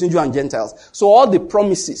difference between Jew and Gentiles. So all the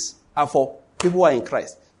promises are for people who are in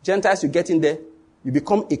Christ. Gentiles, you get in there, you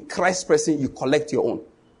become a Christ person, you collect your own.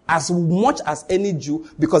 As much as any Jew,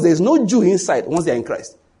 because there is no Jew inside once they are in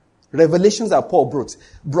Christ. Revelations that Paul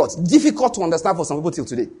brought. Difficult to understand for some people till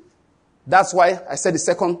today. That's why I said the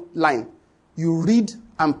second line. You read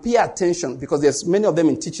and pay attention, because there's many of them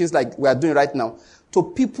in teachings like we are doing right now,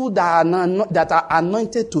 to people that are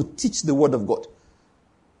anointed to teach the word of God.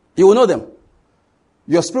 You will know them.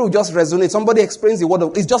 Your spirit will just resonate. Somebody explains the word of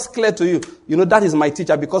God. It's just clear to you. That is my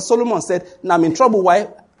teacher. Because Solomon said, now I'm in trouble. Why?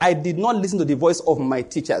 I did not listen to the voice of my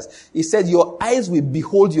teachers. He said, your eyes will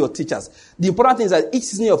behold your teachers. The important thing is that each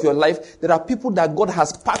season of your life, there are people that God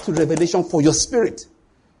has packed with revelation for your spirit.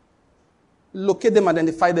 Locate them,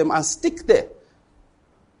 identify them, and stick there.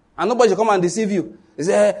 And nobody should come and deceive you. They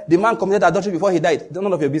say, the man committed adultery before he died. It's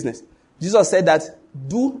none of your business. Jesus said that,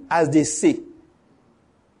 do as they say.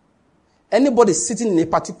 Anybody sitting in a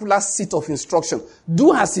particular seat of instruction,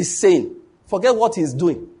 do as he's saying. Forget what he's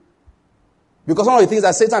doing. Because one of the things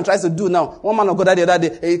that Satan tries to do now, one man of God died the other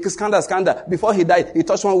day, scandal. Before he died, he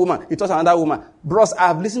touched one woman, he touched another woman. Bros, I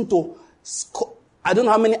have listened to, I don't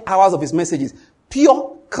know how many hours of his messages.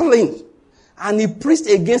 Pure, clean. And he preached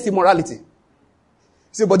against immorality.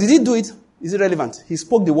 So, but did he do it? Is it relevant? He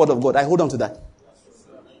spoke the word of God. I hold on to that.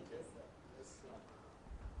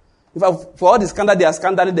 For all the scandal, they are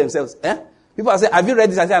scandaling themselves. People are saying, have you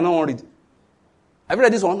read this? I say, I don't want to read. Have you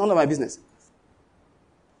read this one? None of my business.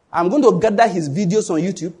 I'm going to gather his videos on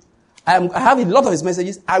YouTube. I have a lot of his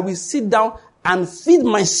messages. I will sit down and feed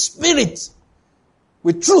my spirit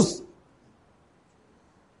with truth.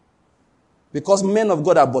 Because men of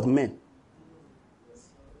God are but men.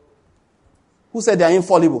 Who said they are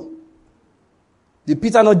infallible? Did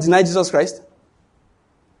Peter not deny Jesus Christ?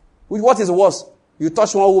 What is worse? You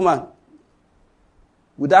touch one woman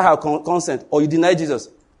without her consent, or you deny Jesus.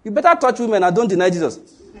 You better touch women and don't deny Jesus.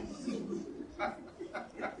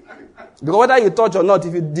 Because whether you touch or not,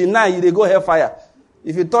 if you deny, you they go hellfire.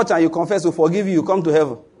 If you touch and you confess to forgive you, you come to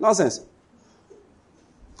heaven. Nonsense.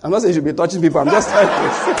 I'm not saying you should be touching people. I'm just trying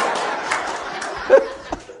to.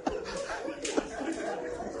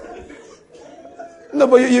 No,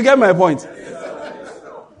 but you get my point.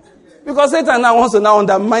 Because Satan now wants to now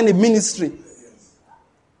undermine the ministry.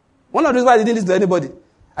 One of the reasons why I didn't listen to anybody.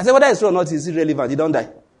 I said, whether it's true or not is irrelevant. He don't die.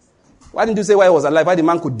 Why didn't you say why he was alive? Why the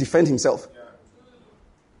man could defend himself?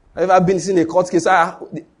 Have you ever been in a court case?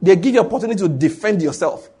 They give you opportunity to defend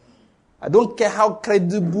yourself. I don't care how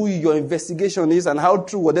credible your investigation is and how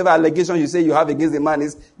true whatever allegation you say you have against the man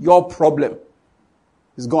is, your problem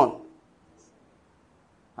is gone.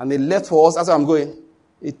 And they left for us, that's where I'm going,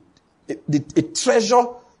 a treasure,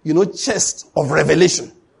 chest of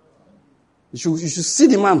revelation. You should see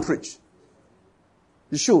the man preach.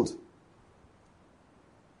 You should.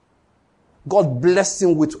 God blessed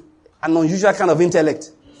him with an unusual kind of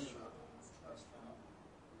intellect.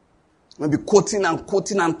 Maybe quoting.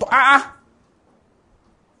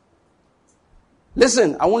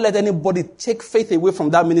 Listen, I won't let anybody take faith away from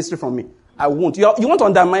that ministry from me. I won't. You want to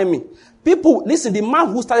undermine me. People, listen, the man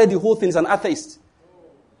who started the whole thing is an atheist.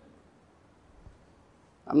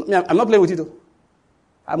 I'm not playing with you though.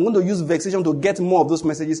 I'm going to use vexation to get more of those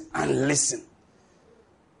messages and listen.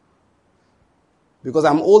 Because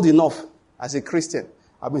I'm old enough as a Christian.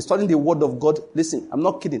 I've been studying the Word of God. Listen, I'm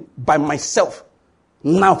not kidding. By myself.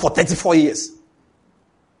 Now for 34 years.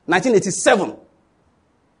 1987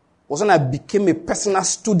 was when I became a personal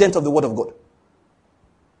student of the Word of God.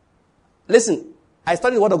 Listen, I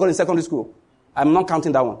studied the Word of God in secondary school. I'm not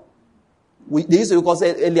counting that one. They used to call us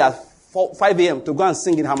earlier at 5 a.m. to go and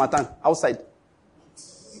sing in Hamatan outside.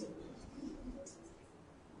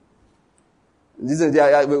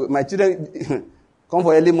 My children come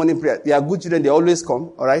for early morning prayer. They are good children. They always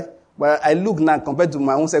come, all right? But I look now compared to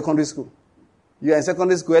my own secondary school. You are in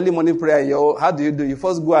secondary school, early morning prayer. How do? You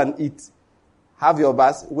first go and eat, have your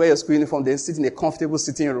bath, wear your school uniform, then sit in a comfortable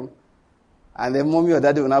sitting room. And then mommy or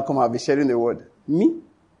daddy will now come and be sharing the word. Me?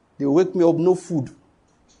 They will wake me up, no food.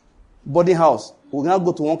 Boarding house. We'll now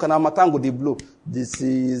go to one corner, Matango, they blow. This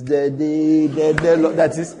is the day,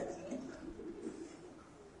 that is.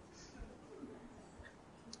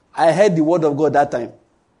 I heard the word of God that time.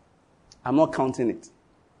 I'm not counting it.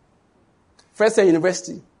 First year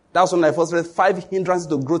university. That was when I first read 5 Hindrances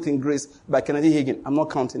to Growth in Grace by Kennedy Hagin. I'm not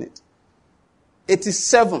counting it.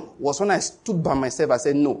 87 was when I stood by myself. I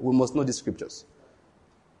said, no, we must know the scriptures.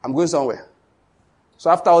 I'm going somewhere. So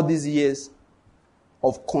after all these years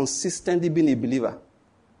of consistently being a believer,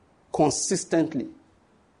 consistently,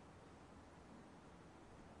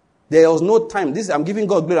 there was no time. I'm giving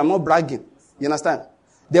God glory. I'm not bragging. You understand?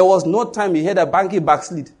 There was no time he had a banky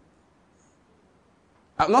backslid.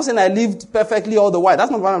 I'm not saying I lived perfectly all the while.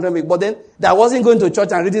 That's not what I'm trying to make. But then, that I wasn't going to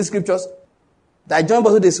church and reading scriptures. That I joined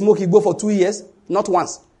people they smoke, he go for 2 years. Not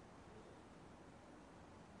once.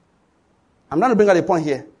 I'm not going to bring out a point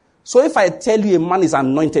here. So if I tell you a man is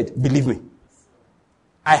anointed, believe me.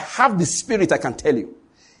 I have the spirit, I can tell you.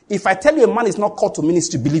 If I tell you a man is not called to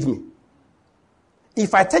ministry, believe me.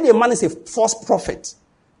 If I tell you a man is a false prophet,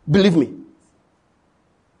 believe me.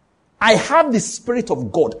 I have the Spirit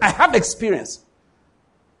of God. I have experience.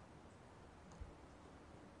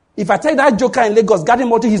 If I tell you that joker in Lagos, Garden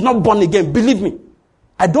Motor, he's not born again, believe me.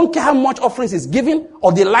 I don't care how much offerings he's giving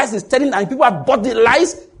or the lies he's telling, and people have bought the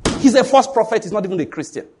lies. He's a false prophet. He's not even a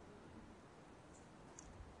Christian.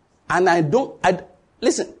 And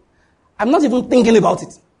listen, I'm not even thinking about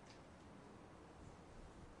it.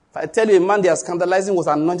 If I tell you a man they are scandalizing was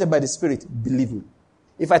anointed by the Spirit, believe me.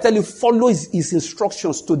 If I tell you follow his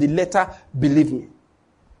instructions to the letter, believe me.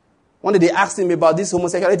 One day they asked him about this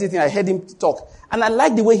homosexuality thing. I heard him talk. And I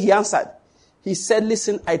like the way he answered. He said,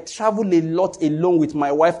 listen, I travel a lot alone with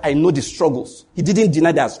my wife. I know the struggles. He didn't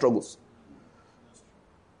deny their struggles.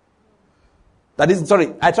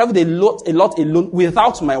 I traveled a lot alone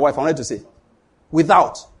without my wife, I wanted to say.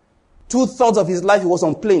 Without. 2/3 of his life he was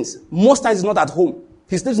on planes. Most times he's not at home.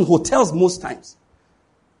 He stays in hotels most times.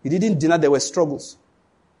 He didn't deny there were struggles.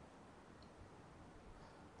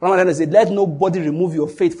 Ramadan said, let nobody remove your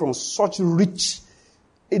faith from such rich,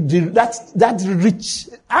 that rich,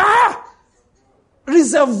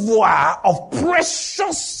 reservoir of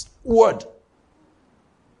precious word.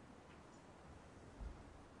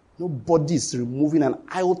 Nobody is removing an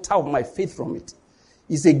iota of my faith from it.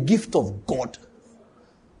 It's a gift of God.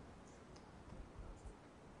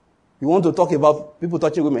 You want to talk about people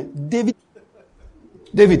touching women? David.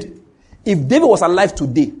 If David was alive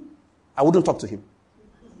today, I wouldn't talk to him.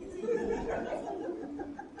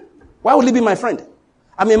 Why would he be my friend?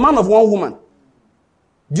 I'm a man of one woman.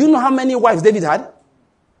 Do you know how many wives David had?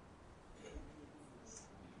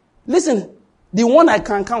 Listen, the one I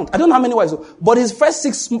can count. I don't know how many wives, but his first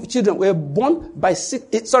 6 children were born by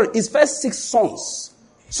his first 6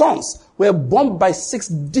 sons were born by 6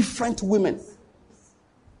 different women.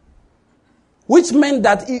 Which meant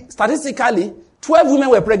that statistically, 12 women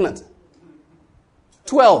were pregnant.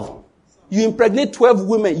 12. You impregnate 12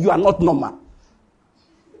 women, you are not normal.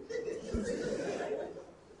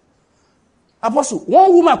 Apostle,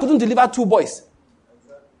 one woman couldn't deliver 2 boys.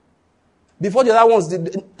 Before the other ones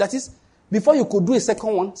did. That is, before you could do a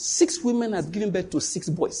second one, 6 women had given birth to 6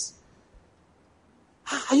 boys.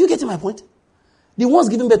 Are you getting my point? The ones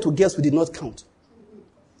giving birth to girls we did not count.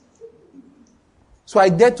 So I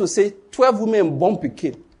dare to say 12 women born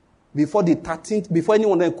Pekin before the 13th, before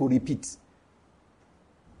anyone then could repeat.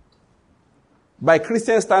 By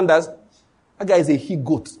Christian standards, that guy is a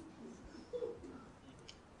he-goat.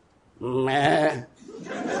 Meh.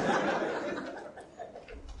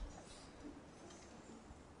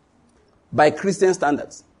 By Christian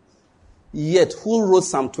standards. Yet, who wrote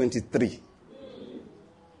Psalm 23?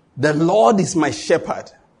 The Lord is my shepherd.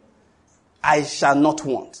 I shall not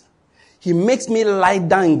want. He makes me lie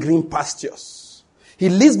down in green pastures. He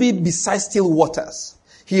leads me beside still waters.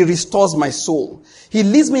 He restores my soul. He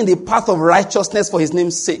leads me in the path of righteousness for his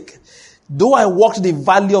name's sake. Though I walk through the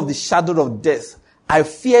valley of the shadow of death, I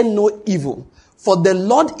fear no evil, for the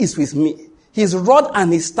Lord is with me. His rod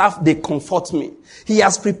and his staff, they comfort me. He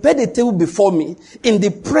has prepared a table before me in the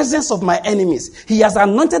presence of my enemies. He has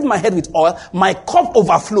anointed my head with oil. My cup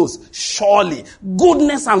overflows. Surely,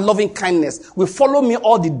 goodness and loving kindness will follow me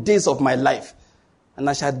all the days of my life. And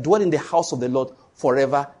I shall dwell in the house of the Lord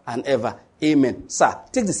forever and ever. Amen. Sir,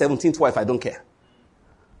 take the 17th wife, I don't care.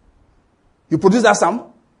 You produce that psalm?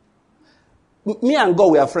 Me and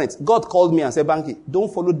God, we are friends. God called me and said, Banky,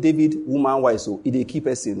 don't follow David, woman, wise, so he keep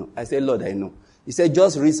us, you know. I said, Lord, I know. He said,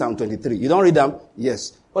 just read Psalm 23. You don't read them?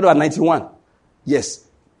 Yes. What about 91? Yes.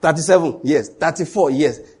 37? Yes. 34?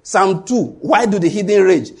 Yes. Psalm 2. Why do the heathen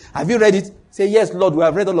rage? Have you read it? Say, yes, Lord, we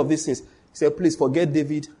have read all of these things. He said, please forget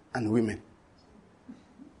David and women.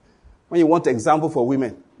 When you want example for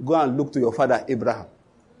women, go and look to your father, Abraham.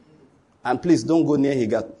 And please don't go near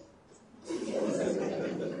Hagar.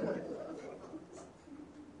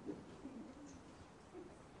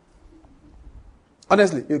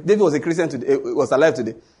 Honestly, if David was a Christian today, was alive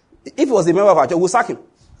today, if he was a member of our church, we'll sack him.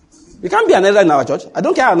 You can't be an elder in our church. I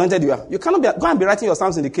don't care how anointed you are. You cannot go and be writing your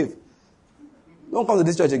psalms in the cave. Don't come to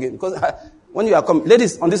this church again. Because when you are coming,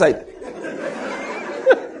 ladies, on this side.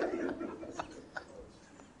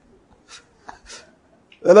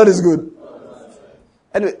 The Lord is good.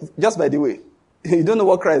 Anyway, just by the way, you don't know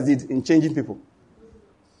what Christ did in changing people.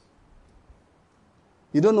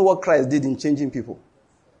 You don't know what Christ did in changing people.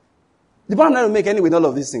 The Bible doesn't make any with all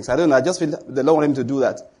of these things. I don't know. I just feel the Lord wanted him to do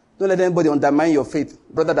that. Don't let anybody undermine your faith.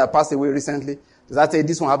 Brother that passed away recently, does that say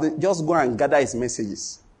this one happened? Just go and gather his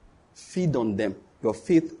messages. Feed on them. Your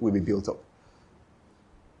faith will be built up.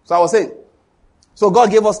 So I was saying, so God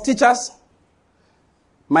gave us teachers.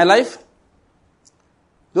 My life,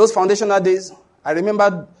 those foundational days, I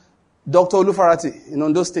remember Dr. Olufarati in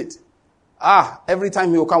Ondo State. Every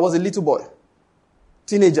time he would come, I was a little boy,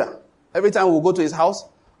 teenager. Every time we would go to his house,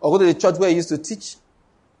 or go to the church where he used to teach,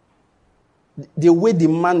 the way the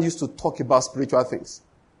man used to talk about spiritual things,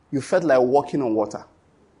 you felt like walking on water.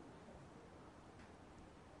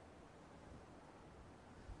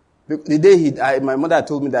 The day he died, my mother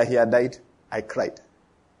told me that he had died, I cried.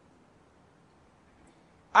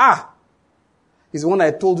 He's the one I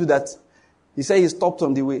told you that he said he stopped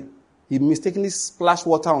on the way. He mistakenly splashed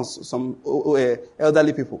water on some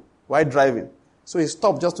elderly people while driving. So he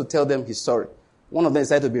stopped just to tell them he's sorry. One of them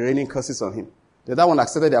decided to be raining curses on him. The other one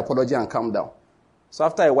accepted the apology and calmed down. So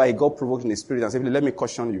after a while, he got provoked in his spirit and said, let me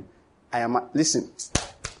caution you. Listen.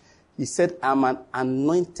 He said, I'm an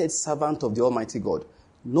anointed servant of the Almighty God.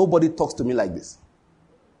 Nobody talks to me like this.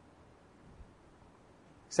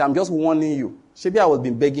 He said, I'm just warning you. Maybe I was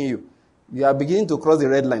been begging you. You are beginning to cross the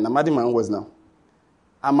red line. I'm adding my own words now.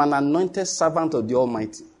 I'm an anointed servant of the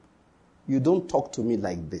Almighty. You don't talk to me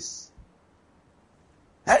like this.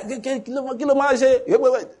 Now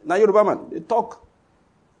Yoruba man, they talk.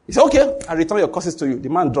 He said, okay, I return your curses to you. The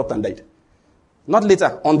man dropped and died. Not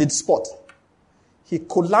later, on the spot. He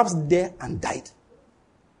collapsed there and died.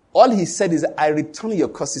 All he said is, I return your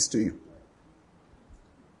curses to you.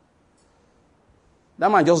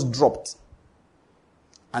 That man just dropped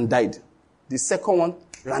and died. The second one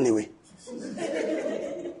ran away.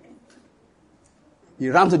 He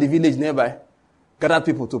ran to the village nearby, gathered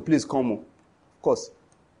people to please come home. Of course.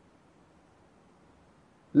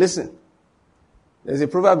 Listen. There's a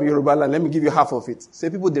proverb in Yoruba land. Let me give you half of it. Say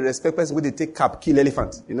people, they respect person when they take cap, kill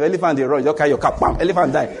elephant. You know, elephant, they run. You carry your cap, bam,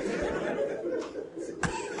 elephant die.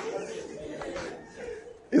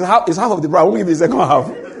 It's half of the bribe. I won't give you the second half.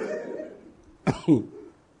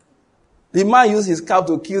 The man used his cap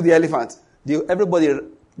to kill the elephant. Everybody,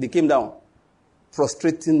 they came down.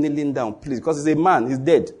 Prostrating, kneeling down, please. Because he's a man, he's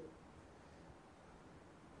dead.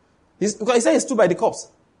 Because he said he stood by the corpse.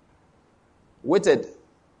 Waited.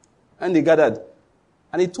 And they gathered.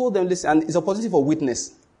 And he told them, listen, and it's an opportunity for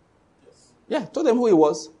witness. Yes. Yeah, told them who he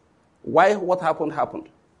was. Why, what happened.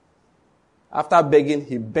 After begging,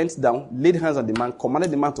 he bent down, laid hands on the man,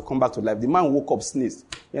 commanded the man to come back to life. The man woke up, sneezed.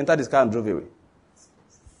 He entered his car and drove away.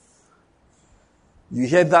 You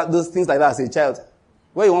hear those things like that as a child.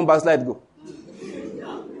 Where you want backslide go?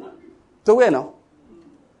 So where now?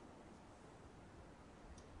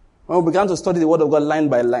 When we began to study the Word of God line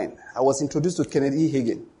by line, I was introduced to Kenneth E.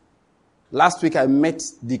 Hagin. Last week I met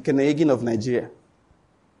the Kenneth Hagin of Nigeria.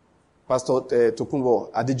 Pastor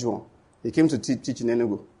Tokunbo Adijuwon. He came to teach in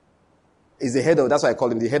Enugu. He's the head of, that's why I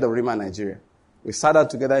call him the head of Rhema Nigeria. We sat down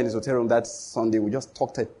together in his hotel room that Sunday. We just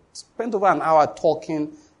talked, spent over an hour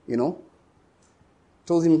talking,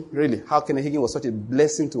 Told him really how Kenneth Hagin was such a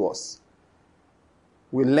blessing to us.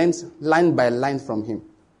 We learned line by line from him.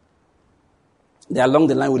 Then along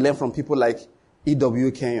the line we learned from people like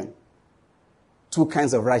E.W. Kenyon. 2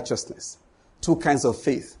 kinds of righteousness, 2 kinds of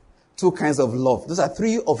faith, 2 kinds of love. Those are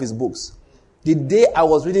 3 of his books. The day I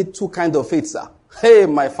was reading 2 kinds of faith, sir, hey,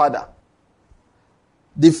 my father.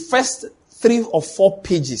 The first 3 or 4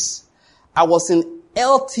 pages, I was in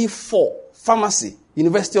LT4, Pharmacy,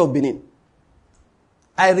 University of Benin.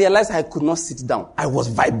 I realized I could not sit down. I was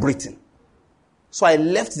vibrating. So I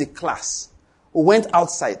left the class, went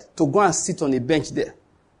outside to go and sit on a bench there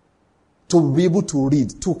to be able to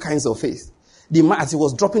read 2 kinds of faith. The man, as he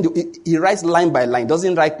was dropping, he writes line by line.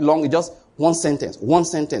 Doesn't write long. He just one sentence.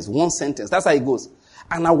 That's how it goes.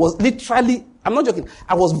 And I was literally, I'm not joking,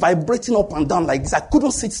 I was vibrating up and down like this. I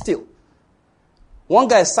couldn't sit still. One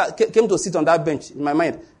guy came to sit on that bench in my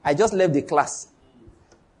mind. I just left the class.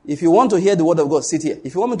 If you want to hear the word of God, sit here.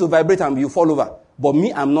 If you want me to vibrate and you fall over. But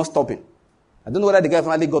me, I'm not stopping. I don't know whether the guy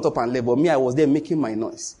finally got up and left, but me, I was there making my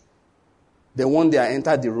noise. Then one day I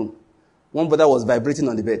entered the room. One brother was vibrating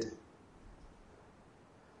on the bed.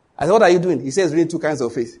 I said, what are you doing? He says, reading 2 kinds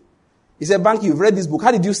of faith. He said, Banky, you've read this book.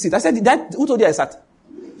 How did you sit? I said, who told you I sat?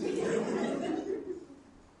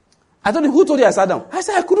 I told him, who told you I sat down? I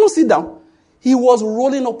said, I couldn't sit down. He was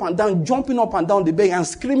rolling up and down, jumping up and down the bed and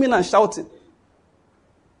screaming and shouting.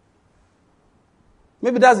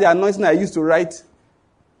 Maybe that's the anointing I used to write.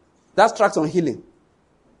 That's tract on healing.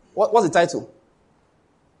 What's the title?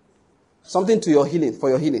 Something to your healing, for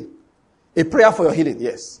your healing. A prayer for your healing,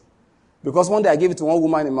 yes. Because one day I gave it to one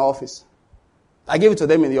woman in my office. I gave it to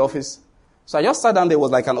them in the office. So I just sat down there. It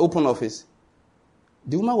was like an open office.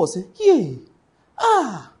 The woman was saying, yay,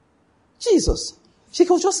 Jesus. She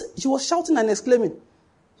was shouting and exclaiming.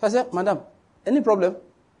 So I said, madam, any problem?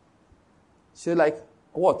 She was like,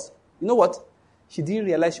 what? You know what? She didn't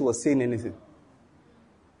realize she was saying anything.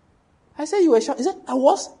 I said, you were shouting. She said, I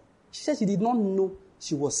was. She said she did not know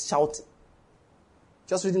she was shouting.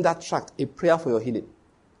 Just reading that tract, A Prayer for Your Healing.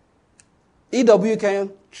 E.W.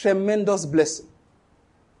 Kenyon, tremendous blessing.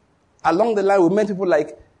 Along the line, we met people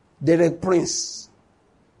like Derek Prince.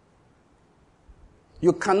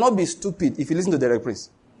 You cannot be stupid if you listen to Derek Prince.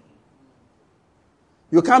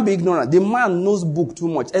 You can't be ignorant. The man knows book too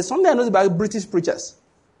much. And something I know about British preachers.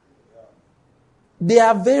 They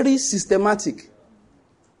are very systematic.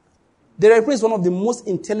 Derek Prince is one of the most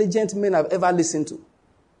intelligent men I've ever listened to.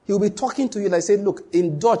 He will be talking to you like, say, look,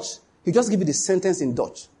 in Dutch, he'll just give you the sentence in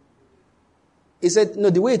Dutch. He said, no,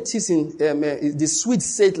 the way it is in, the Swedes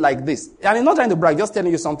say it like this. And he's not trying to brag, just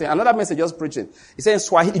telling you something. Another message, just preaching. He said in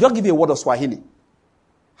Swahili, he just give you a word of Swahili.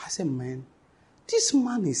 I said, man, this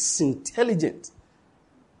man is intelligent.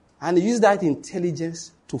 And he used that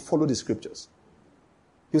intelligence to follow the scriptures.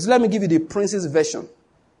 He said, let me give you the Prince's version.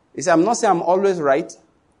 He said, I'm not saying I'm always right,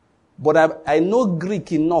 but I know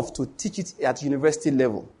Greek enough to teach it at university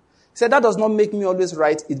level. He said, that does not make me always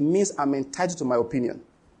right. It means I'm entitled to my opinion.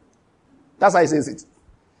 That's how he says it.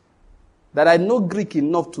 That I know Greek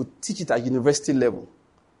enough to teach it at university level.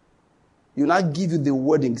 You now give you the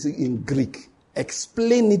word in Greek.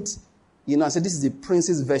 Explain it, and say this is the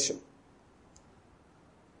Prince's version.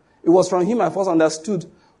 It was from him I first understood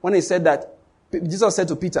when he said that Jesus said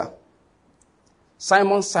to Peter,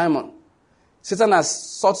 Simon, Simon, Satan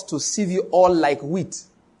has sought to sieve you all like wheat.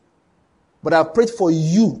 But I prayed for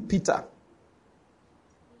you, Peter,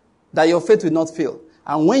 that your faith will not fail.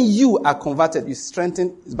 And when you are converted, you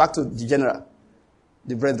strengthen. It's back to the general,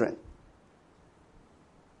 the brethren.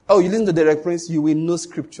 Oh, you listen to Derek Prince, you will know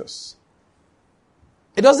scriptures.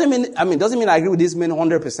 It doesn't mean I agree with this man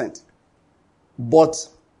 100%. But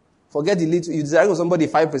forget the little, you disagree with somebody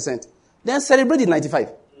 5%. Then celebrate the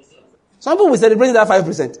 95%. Some people will celebrate that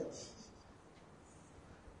 5%.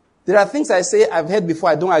 There are things I say I've heard before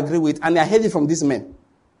I don't agree with, and I heard it from this man.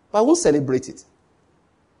 But I won't celebrate it.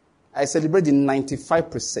 I celebrate the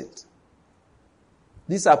 95%.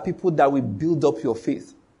 These are people that will build up your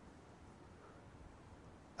faith.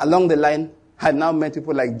 Along the line, I now met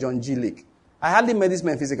people like John G. Lake. I hardly met this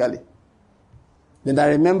man physically. Then I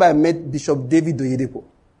remember I met Bishop David Oyedepo.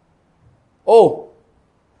 Oh,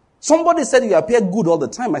 somebody said you appear good all the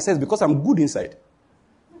time. I said, because I'm good inside.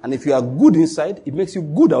 And if you are good inside, it makes you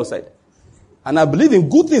good outside. And I believe in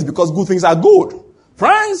good things because good things are good.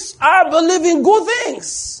 Friends, I believe in good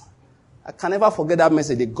things. I can never forget that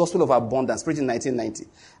message, the Gospel of Abundance, preached in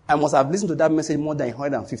 1990. I must have listened to that message more than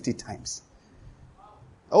 150 times.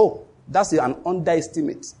 Oh, that's an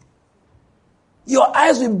underestimate. Your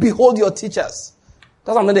eyes will behold your teachers.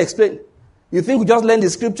 That's what I'm going to explain. You think you just learn the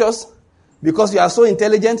scriptures because you are so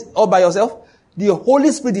intelligent all by yourself? The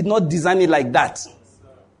Holy Spirit did not design it like that.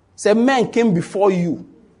 Say, men came before you.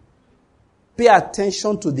 Pay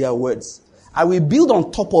attention to their words. I will build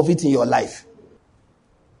on top of it in your life.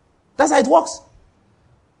 That's how it works.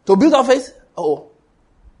 To build our faith,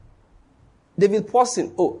 David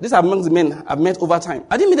Pawson. These are among the men I've met over time.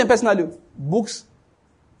 I didn't meet them personally. Books,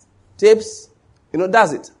 tapes,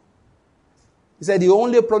 that's it. He said the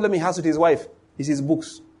only problem he has with his wife is his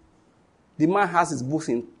books. The man has his books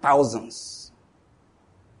in thousands.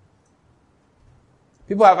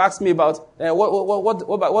 People have asked me about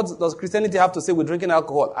what does Christianity have to say with drinking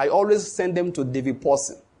alcohol. I always send them to David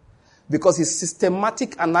Pawson because his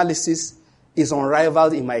systematic analysis is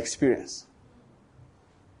unrivaled in my experience.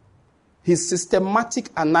 His systematic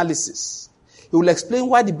analysis. He will explain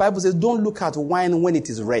why the Bible says don't look at wine when it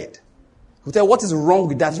is red. He will tell you what is wrong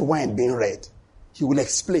with that wine being red. He will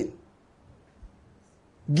explain.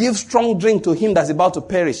 Give strong drink to him that's about to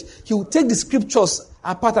perish. He will take the scriptures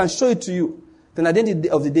apart and show it to you. Then at the end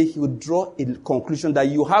of the day, he will draw a conclusion that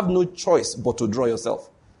you have no choice but to draw yourself.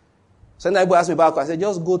 So when people ask me about alcohol, I said,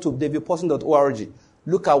 just go to davidpawson.org.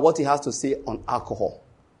 Look at what he has to say on alcohol.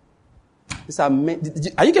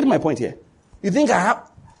 Are you getting my point here? You think I have...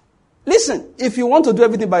 Listen, if you want to do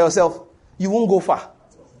everything by yourself, you won't go far.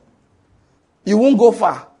 You won't go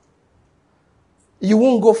far. You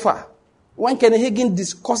won't go far. When Kenneth Hagin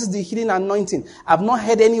discusses the healing anointing, I've not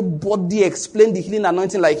heard anybody explain the healing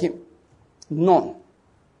anointing like him. None.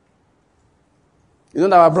 You know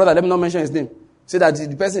that our brother, let me not mention his name, said that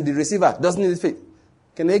the person, the receiver, doesn't need faith.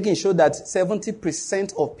 Kenneth Hagin showed that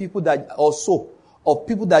 70% of people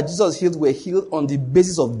that Jesus healed were healed on the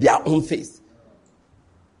basis of their own faith.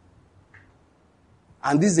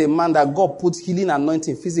 And this is a man that God put healing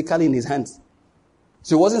anointing physically in his hands.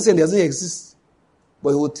 So he wasn't saying it doesn't exist. But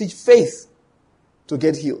he will teach faith to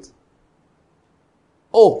get healed.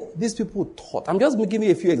 These people taught. I'm just giving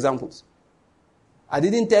you a few examples. I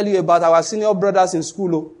didn't tell you about our senior brothers in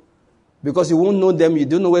school, because you won't know them, you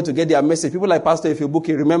don't know where to get their message. People like Pastor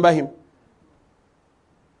Ifebuki, remember him?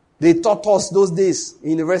 They taught us those days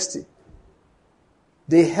in university.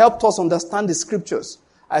 They helped us understand the scriptures.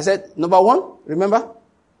 I said, number 1, remember?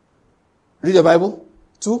 Read the Bible.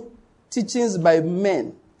 2, teachings by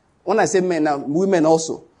men. When I say men, now women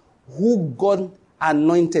also. Who God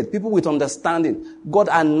anointed. People with understanding. God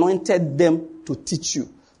anointed them to teach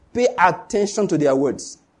you. Pay attention to their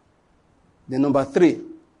words. Then number 3,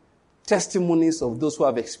 testimonies of those who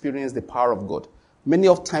have experienced the power of God. Many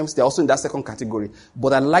of times they're also in that second category.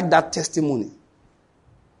 But I like that testimony.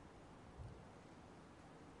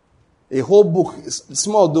 A whole book,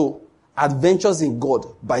 small though, Adventures in God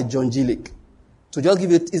by John G. Lake. To just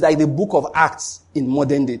give you, it's like the book of Acts in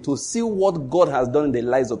modern day, to see what God has done in the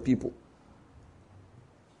lives of people.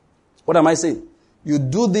 What am I saying? You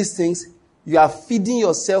do these things, you are feeding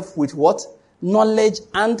yourself with what? Knowledge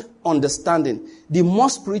and understanding. The more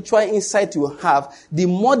spiritual insight you have, the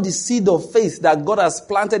more the seed of faith that God has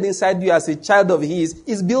planted inside you as a child of His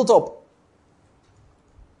is built up.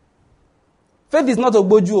 Faith is not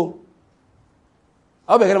Ogboju.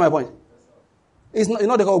 I hope you get my point. It's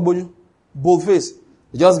not the call Ogboju. Bold face.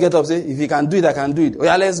 You just get up, say, if you can do it, I can do it. Oh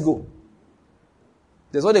yeah, let's go.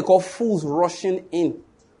 There's what they call fools rushing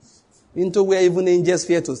into where even angels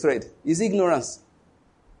fear to tread. It's ignorance.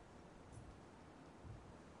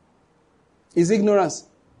 It's ignorance.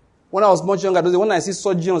 When I was much younger, when I see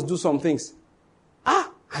surgeons do some things,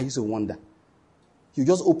 I used to wonder. You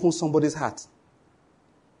just open somebody's heart.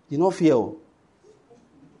 You don't fear.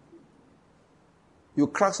 You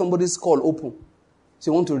crack somebody's skull open. So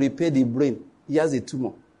you want to repair the brain. He has a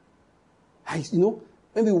tumor.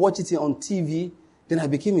 When we watch it on TV, then I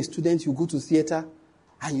became a student. You go to theater,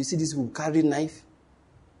 and you see this people carry knife.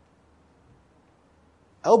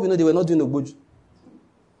 I hope you know they were not doing Ogboju.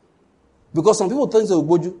 Because some people think it's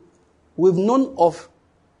Ogboju. We've known of,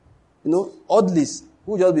 oddlies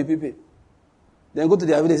who just be people. Then go to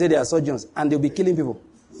their village, say they are surgeons, and they'll be killing people.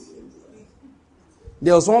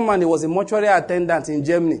 There was one man, he was a mortuary attendant in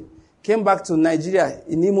Germany, came back to Nigeria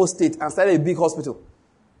in Imo State and started a big hospital.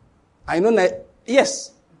 I know,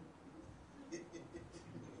 yes.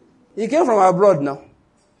 He came from abroad now.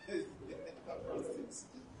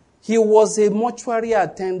 He was a mortuary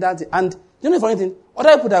attendant. And you know the funny thing?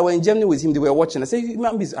 Other people that were in Germany with him, they were watching. I said,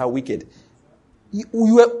 human beings are wicked.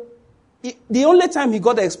 The only time he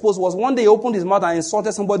got exposed was one day he opened his mouth and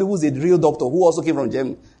insulted somebody who's a real doctor who also came from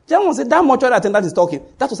Germany. Germany said, that mortuary attendant is talking.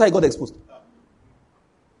 That was how he got exposed.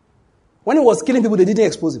 When he was killing people, they didn't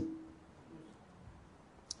expose him.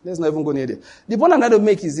 Let's not even go near there. The point I'm trying to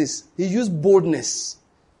make is this. He used boldness.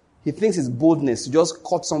 He thinks it's boldness to just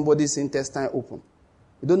cut somebody's intestine open.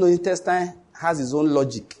 You don't know, intestine has its own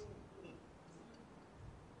logic.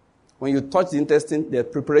 When you touch the intestine, there are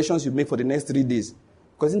preparations you make for the next 3 days.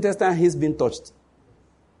 Because intestine has been touched.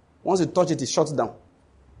 Once you touch it, it shuts down.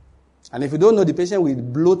 And if you don't know, the patient will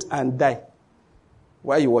bloat and die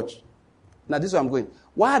while you watch. Now, this is where I'm going.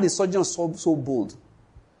 Why are the surgeons so bold?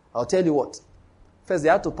 I'll tell you what. First, they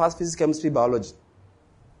have to pass physics, chemistry, biology.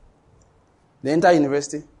 They enter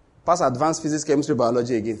university, pass advanced physics, chemistry,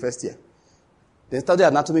 biology again, first year. Then study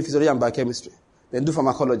anatomy, physiology, and biochemistry. Then do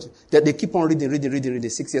pharmacology. They keep on reading.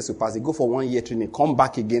 6 years to pass. They go for 1 year training, come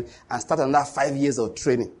back again, and start another 5 years of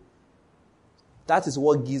training. That is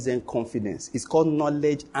what gives them confidence. It's called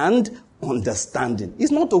knowledge and understanding.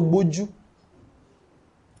 It's not Ogboju.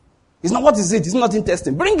 It's not what is it. It's not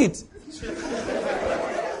intestine. Bring it.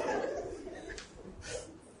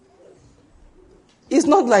 It's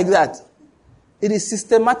not like that. It is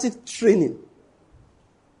systematic training.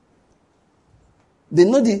 They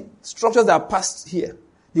know the structures that pass here,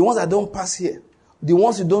 the ones that don't pass here, the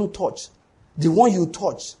ones you don't touch, the one you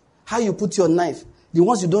touch, how you put your knife, the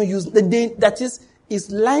ones you don't use. That is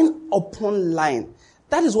line upon line.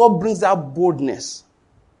 That is what brings that boldness.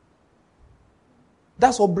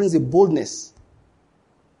 That's what brings the boldness.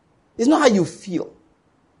 It's not how you feel.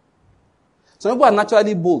 Some people are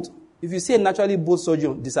naturally bold. If you see a naturally bold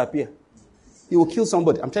surgeon disappear, he will kill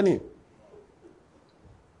somebody. I'm telling you.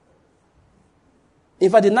 In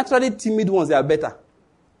fact, the naturally timid ones, they are better.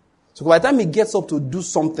 So by the time he gets up to do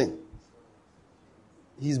something,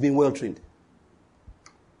 he's been well trained.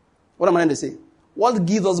 What am I trying to say? What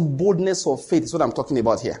gives us boldness of faith is what I'm talking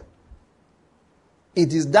about here.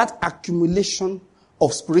 It is that accumulation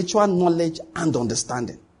of spiritual knowledge and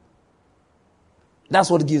understanding. That's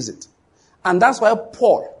what gives it. And that's why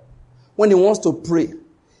Paul, when he wants to pray,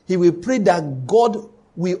 he will pray that God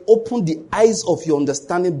will open the eyes of your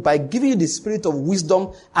understanding by giving you the spirit of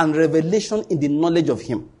wisdom and revelation in the knowledge of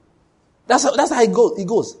him. That's how it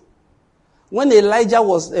goes. When Elisha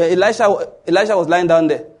was lying down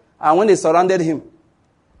there, and when they surrounded him,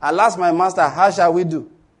 alas, my master, how shall we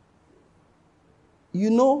do? You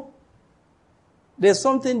know, there's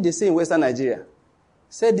something they say in Western Nigeria.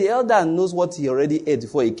 Say the elder knows what he already ate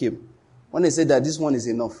before he came. When they say that this one is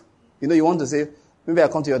enough. You know, you want to say, maybe I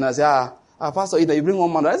come to you and I say, Pastor, you bring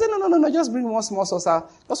one man. I said, no, just bring one small saucer,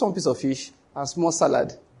 just one piece of fish, and small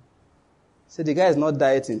salad. Say the guy is not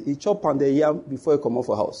dieting. He chop on the yam before he come off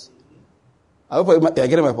for house. I hope you're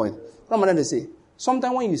getting my point. What am I trying to say?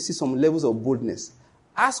 Sometimes when you see some levels of boldness,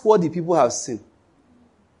 ask what the people have seen.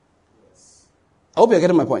 I hope you're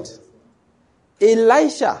getting my point.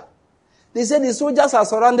 Elisha, they said the soldiers have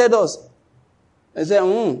surrounded us. They said,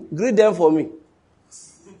 greet them for me.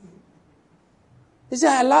 He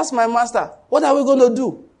said, I lost my master. What are we going to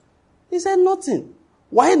do? He said, nothing.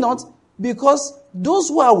 Why not? Because those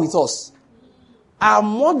who are with us are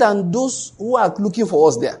more than those who are looking for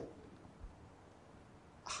us there.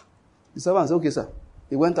 The servant said, okay, sir.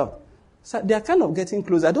 He went out. Sir, they are kind of getting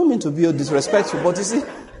close. I don't mean to be disrespectful, but you see.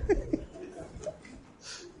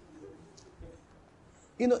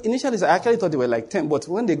 Initially, I actually thought they were like 10, but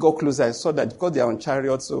when they got closer, I saw that because they are on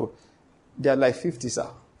chariots, so they are like 50, sir.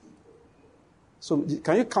 So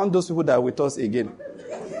can you count those people that are with us again?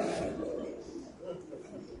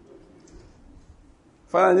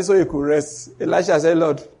 Finally, so he could rest. Elisha said,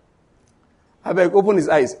 Lord, I beg, open his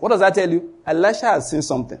eyes. What does that tell you? Elisha has seen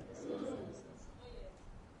something.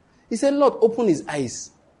 He said, Lord, open his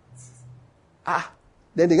eyes.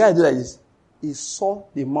 Then the guy did like this. He saw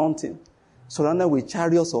the mountain surrounded with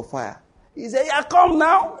chariots of fire. He said, yeah, come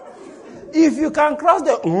now. If you can cross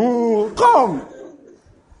come.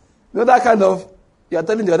 You know that kind of, you are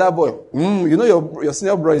telling the other boy, you know your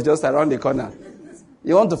senior bro is just around the corner.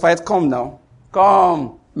 You want to fight, come now.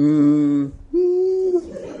 Come.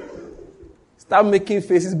 Start making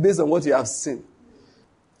faces based on what you have seen.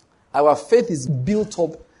 Our faith is built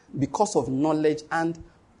up because of knowledge and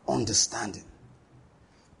understanding.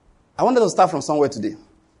 I wanted to start from somewhere today.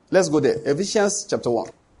 Let's go there. Ephesians chapter 1.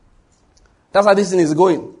 That's how this thing is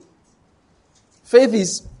going. Faith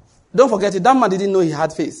is, don't forget it, that man didn't know he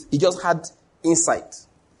had faith. He just had insight.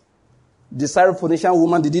 The Syrophoenician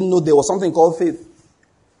woman didn't know there was something called faith.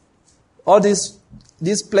 All this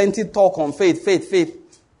plenty talk on faith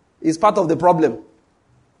is part of the problem.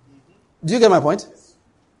 Do you get my point?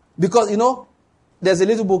 Because, there's a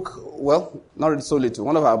little book, well, not really so little.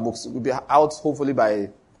 One of our books will be out hopefully by,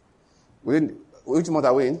 which month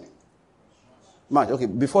are we in? March. Okay,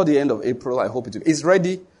 before the end of April, I hope it's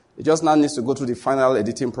ready. It just now needs to go through the final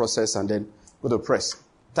editing process and then go to press.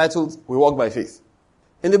 Titled, We Walk by Faith.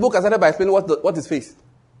 In the book, I started by explaining what is faith.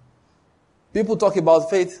 People talk about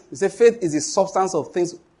faith. They say faith is the substance of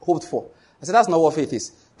things hoped for. I said, that's not what faith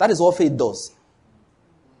is. That is what faith does.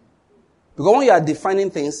 Because when you are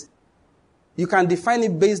defining things, you can define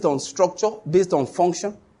it based on structure, based on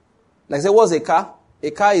function. Like say, what's a car?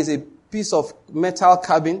 A car is a piece of metal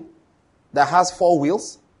cabin that has 4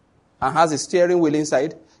 wheels and has a steering wheel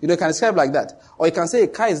inside. You can describe it like that. Or you can say a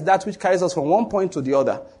car is that which carries us from one point to the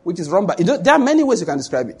other, which is run by... there are many ways you can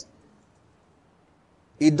describe it.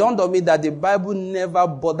 It dawned on me that the Bible never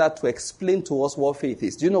bothered to explain to us what faith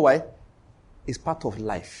is. Do you know why? It's part of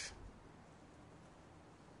life.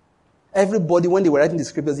 Everybody, when they were writing the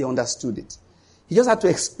scriptures, they understood it. He just had to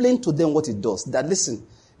explain to them what it does. That, listen,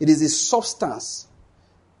 it is the substance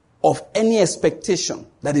of any expectation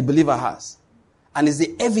that the believer has. And it's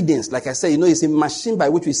the evidence, like I said, it's a machine by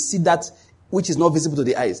which we see that which is not visible to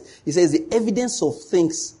the eyes. He says the evidence of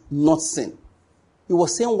things not seen. He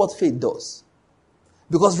was saying what faith does.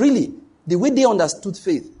 Because really, the way they understood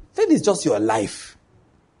faith is just your life.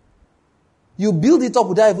 You build it up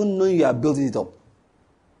without even knowing you are building it up.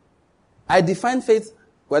 I define faith,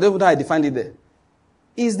 whatever I defined it there,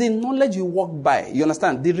 is the knowledge you walk by. You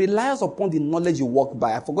understand? The reliance upon the knowledge you walk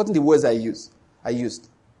by. I've forgotten the words I used.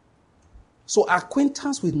 So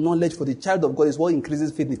acquaintance with knowledge for the child of God is what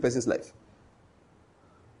increases faith in the person's life.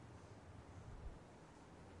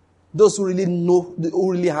 Those who really know,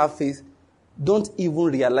 who really have faith, don't even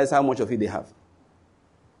realize how much of it they have.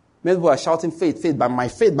 Many people are shouting faith, by my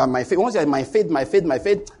faith. Once you say my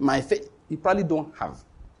faith, you probably don't have.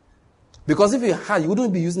 Because if you had, you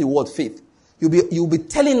wouldn't be using the word faith. You'll be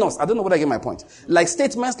telling us, I don't know whether I get my point. Like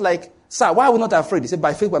statements like, sir, why are we not afraid? He said,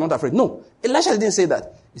 by faith we're not afraid. No, Elisha didn't say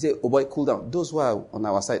that. He said, oh boy, cool down. Those who are on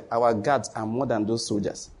our side, our guards are more than those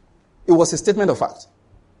soldiers. It was a statement of fact.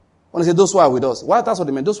 When he said those who are with us, that's what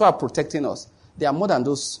they meant. Those who are protecting us, they are more than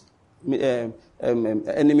those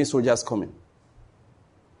enemy soldiers coming.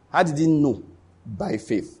 How did he know? By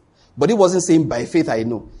faith. But he wasn't saying by faith I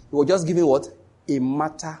know. He was just giving what? A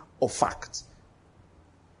matter of fact.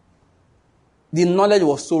 The knowledge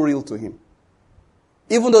was so real to him.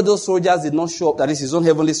 Even though those soldiers did not show up, that is his own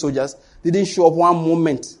heavenly soldiers, they didn't show up one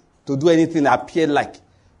moment to do anything that appeared like,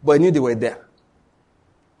 but he knew they were there.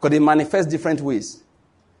 Because they manifest different ways.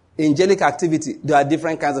 Angelic activity, there are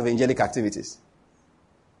different kinds of angelic activities.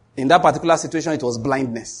 In that particular situation, it was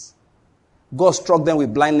blindness. God struck them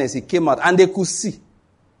with blindness. He came out and they could see.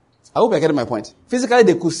 I hope you're getting my point. Physically,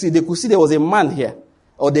 they could see. They could see there was a man here.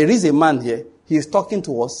 Or there is a man here. He is talking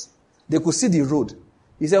to us. They could see the road.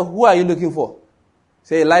 He said, who are you looking for?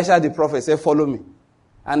 Say, Elisha the prophet. Say, follow me.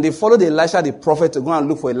 And they followed Elisha the prophet to go and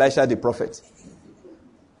look for Elisha the prophet.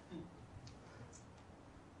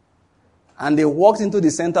 And they walked into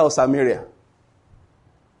the center of Samaria.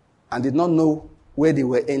 And did not know where they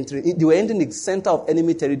were entering. They were entering the center of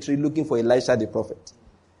enemy territory looking for Elisha the prophet.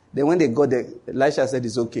 Then when they got there, Elisha said,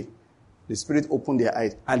 it's okay. The Spirit opened their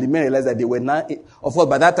eyes. And the men realized that they were now, of course,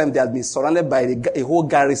 by that time they had been surrounded by a whole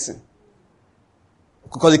garrison.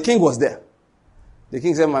 Because the king was there. The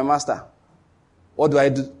king said, my master, what do I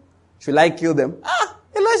do? Should I kill them?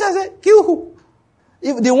 Elisha said, kill who?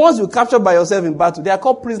 If the ones you capture by yourself in battle, they are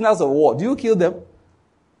called prisoners of war. Do you kill them?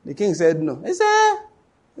 The king said, no. He said,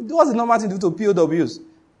 what's the normal thing to do to POWs?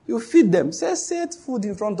 You feed them. Set food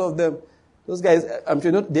in front of them. Those guys, I'm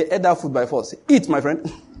sure they ate that food by force. Eat, my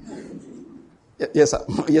friend. Yes, sir.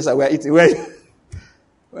 Yes, sir. We are eating.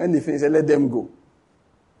 When they finish, let them go.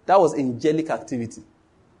 That was angelic activity.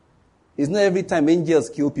 It's not every time angels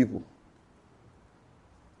kill people.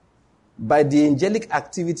 By the angelic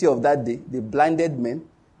activity of that day, the blinded men,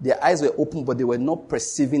 their eyes were open, but they were not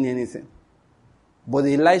perceiving anything. But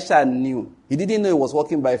Elisha knew. He didn't know he was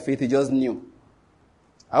walking by faith, he just knew.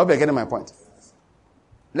 I hope you're getting my point.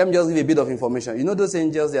 Let me just give you a bit of information. You know those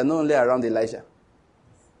angels, they are not only around Elisha.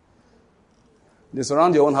 They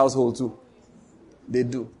surround your own household too. They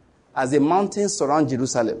do. As the mountains surround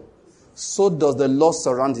Jerusalem, so does the Lord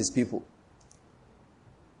surround his people.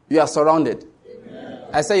 You are surrounded. Amen.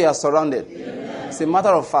 I say you are surrounded. Amen. It's a matter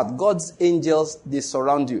of fact. God's angels, they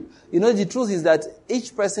surround you. You know, the truth is that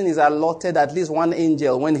each person is allotted at least one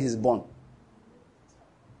angel when he's born.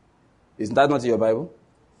 Is that not in your Bible?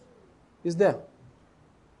 It's there.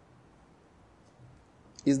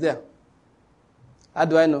 It's there. How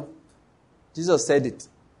do I know? Jesus said it.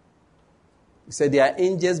 He said, their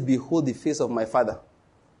angels behold the face of my Father.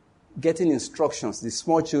 Getting instructions, the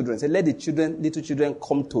small children. Say, let the children, little children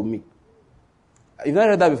come to me. You've not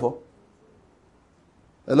read that before?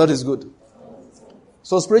 The Lord is good.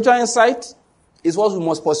 So spiritual insight is what we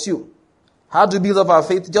must pursue. How to build up our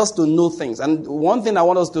faith? Just to know things. And one thing I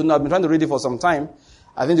want us to know, I've been trying to read it for some time.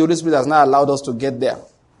 I think the Holy Spirit has now allowed us to get there.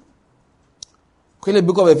 Quickly,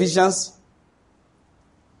 book of Ephesians,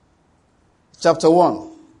 chapter 1.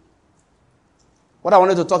 What I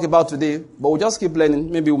wanted to talk about today, but we'll just keep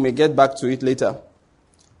learning. Maybe we may get back to it later.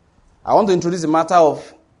 I want to introduce the matter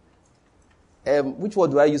of, which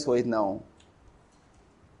word do I use for it now?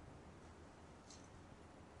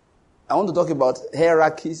 I want to talk about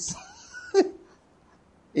hierarchies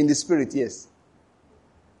in the spirit, yes.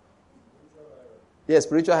 Yes,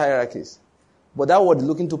 spiritual hierarchies. But that word is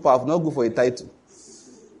looking too powerful, not good for a title.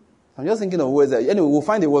 I'm just thinking of words that, anyway, we'll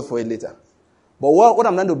find a word for it later. But what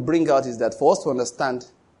I'm trying to bring out is that for us to understand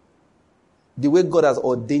the way God has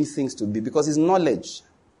ordained things to be, because it's knowledge.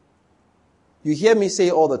 You hear me say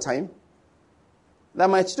all the time that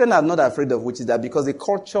my children are not afraid of witches, that because the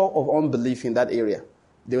culture of unbelief in that area,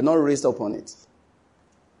 they were not raised up on it.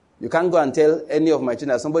 You can't go and tell any of my children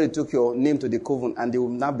that somebody took your name to the coven and they will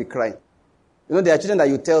not be crying. You know, there are children that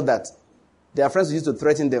you tell that their friends who used to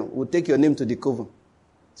threaten them will take your name to the coven.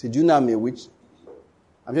 Say, do you know I'm a witch?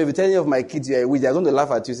 I'm sure if you tell any of my kids you're a witch, they're going to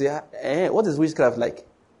laugh at you. Say, what is witchcraft like?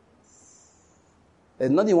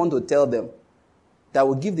 There's nothing you want to tell them that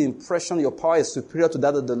will give the impression your power is superior to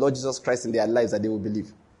that of the Lord Jesus Christ in their lives, that they will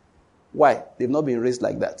believe. Why? They've not been raised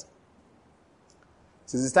like that.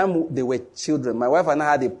 Since the time they were children, my wife and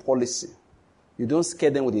I had a policy. You don't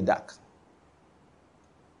scare them with the dark.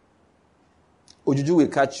 Ojuju will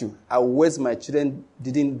catch you. Are words my children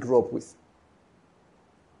didn't grow up with.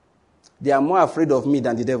 They are more afraid of me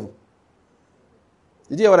than the devil.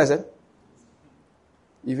 Did you hear what I said?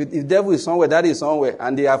 If devil is somewhere, daddy is somewhere,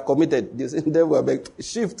 and they have committed, the same devil will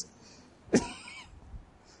shift.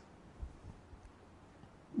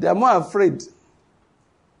 They are more afraid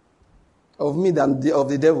of me than of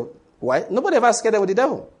the devil. Why? Nobody ever scared them with the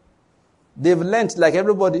devil. They've learned, like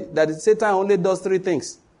everybody, that Satan only does three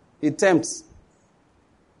things. He tempts,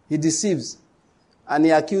 he deceives, and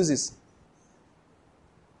he accuses.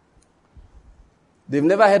 They've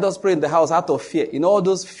never heard us pray in the house out of fear. In all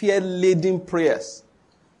those fear-laden prayers,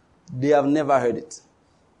 they have never heard it.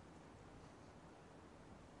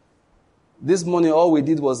 This morning, all we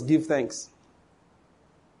did was give thanks.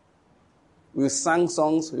 We sang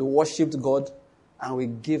songs, we worshipped God, and we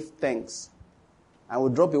give thanks. And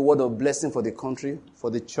we drop a word of blessing for the country, for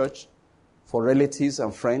the church, for relatives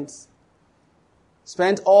and friends.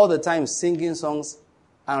 Spent all the time singing songs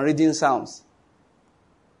and reading psalms.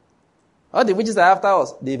 All the witches are after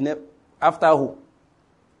us. They've never. After who?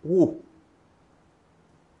 Who?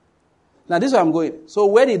 Now this is where I'm going. So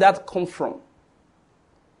where did that come from?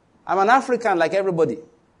 I'm an African like everybody.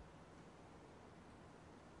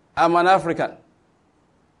 I'm an African.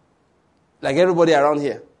 Like everybody around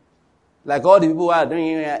here. Like all the people who are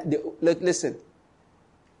doing. Listen.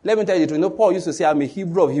 Let me tell you the truth. You know, Paul used to say, I'm a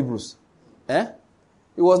Hebrew of Hebrews.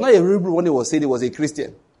 He was not a Hebrew when he was saying he was a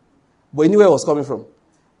Christian. But he knew where he was coming from.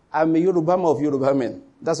 I'm a Yorubama of Yoruba men.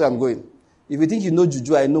 That's where I'm going. If you think you know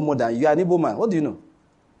Juju, I know more than you. You're an Igbo man. What do you know?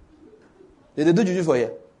 Did they do Juju for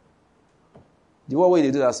here? The one way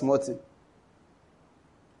they do that small thing.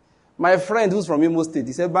 My friend who's from Imo State,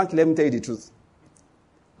 he said, Banky, let me tell you the truth.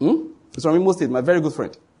 He's from Imo State, my very good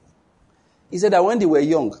friend. He said that when they were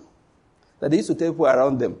young, that they used to tell people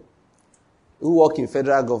around them who work in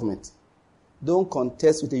federal government, don't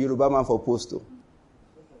contest with a Yoruba man for post.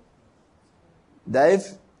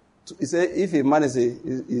 That if a man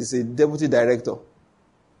is a deputy director,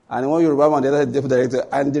 and one Yoruba man, the other deputy director,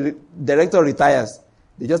 and the director retires,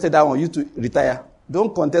 they just say that one, you to retire.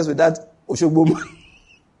 Don't contest with that Oshogbo man.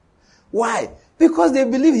 Why? Because they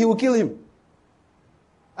believe he will kill him.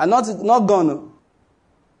 And not gun.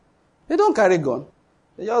 They don't carry gun.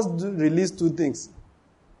 They just release two things.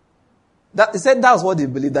 He said that's what they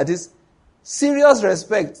believe. That is serious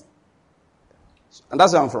respect. And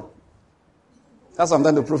that's where I'm from. That's what I'm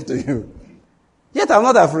trying to prove to you. Yet I'm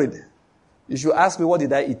not afraid. You should ask me, what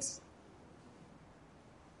did I eat?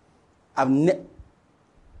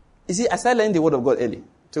 You see, I started learning the word of God early.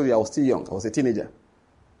 I told you I was still young. I was a teenager.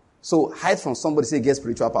 So hide from somebody, say, get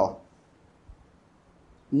spiritual power.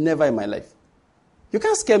 Never in my life. You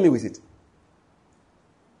can't scare me with it.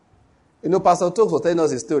 You know, Pastor Tokes was telling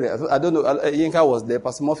us a story. I don't know, Yinka was there,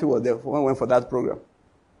 Pastor Murphy was there when we went for that program.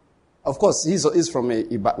 Of course, he's from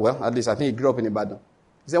at least I think he grew up in Ibadan.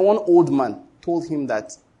 He said one old man told him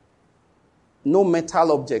that no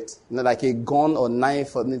metal object, like a gun or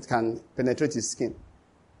knife, or it can penetrate his skin.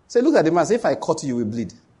 So he looked at the man and said, if I cut you, you will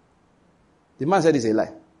bleed. The man said it's a lie.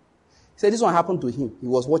 He said this one happened to him. He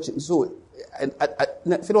was watching. So, feel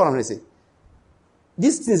what I'm going to say.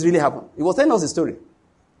 These things really happened. He was telling us a story.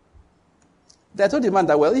 I told the man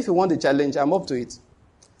that, well, if you want the challenge, I'm up to it.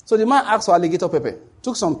 So the man asked for alligator pepper,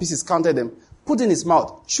 took some pieces, counted them, put in his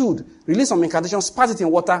mouth, chewed, released some incantation, spat it in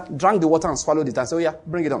water, drank the water and swallowed it and said, oh yeah,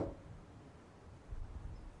 bring it on.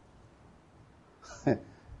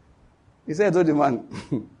 He said, I told the man,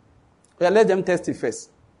 yeah, let them test it first.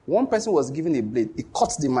 One person was given a blade. It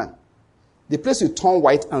cut the man. The place will turn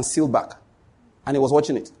white and seal back. And he was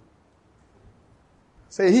watching it.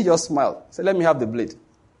 So he just smiled. Said, let me have the blade.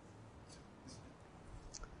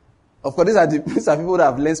 Of course, these are people that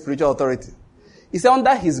have learned spiritual authority. He said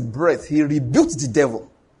under his breath, he rebuked the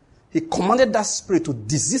devil. He commanded that spirit to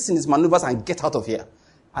desist in his maneuvers and get out of here.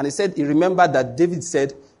 And he said, he remembered that David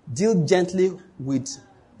said, deal gently with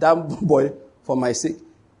that boy for my sake.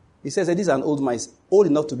 He says, this is an old man, old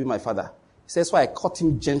enough to be my father. He says, so I cut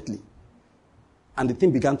him gently. And the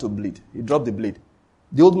thing began to bleed. He dropped the blade.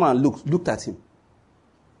 The old man looked at him.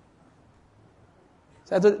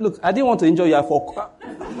 So I said, look, I didn't want to injure you for...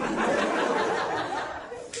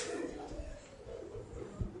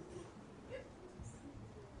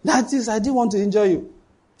 That is, I didn't want to injure you.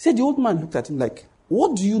 He said, the old man looked at him like,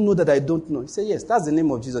 what do you know that I don't know? He said, yes, that's the name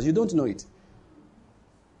of Jesus. You don't know it.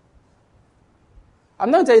 I'm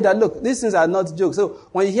not telling you that, look, these things are not jokes. So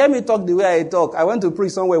when you hear me talk the way I talk, I went to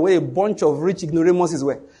preach somewhere where a bunch of rich ignoramuses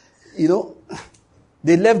were. You know,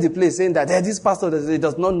 they left the place saying that this pastor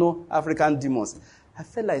does not know African demons. I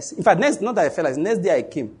felt like, in fact, next day I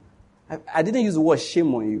came. I didn't use the word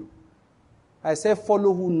shame on you. I said,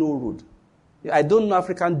 follow who know road. I don't know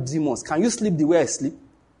African demons. Can you sleep the way I sleep?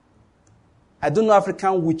 I don't know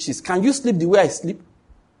African witches. Can you sleep the way I sleep?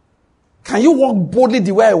 Can you walk boldly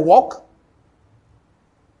the way I walk?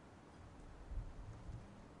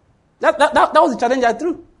 That was the challenge I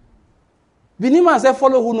threw. Binima said,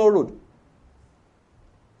 follow who know road.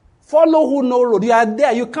 Follow who know road. You are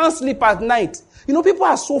there. You can't sleep at night. You know, people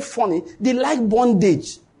are so funny. They like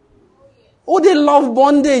bondage. Oh, they love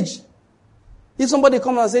bondage. If somebody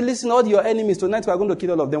comes and says, listen, all your enemies, tonight we are going to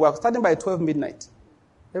kill all of them. We are starting by 12 midnight.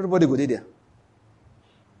 Everybody go there.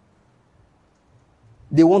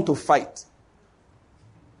 They want to fight.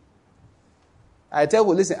 I tell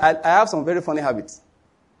you, listen, I have some very funny habits.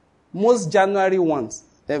 Most January ones,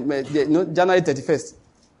 January 31st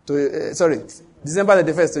to, December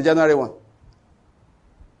 31st to January 1.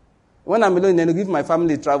 When I'm alone, then I give my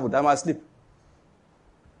family travel. I'm asleep.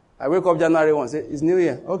 I wake up January 1, say, it's New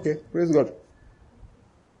Year. Okay, praise God.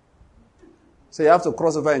 So you have to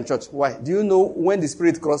cross over in church. Why? Do you know when the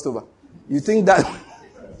Spirit crossed over? You think that...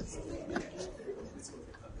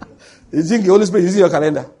 You think the Holy Spirit is using your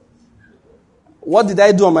calendar? What did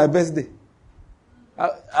I do on my birthday?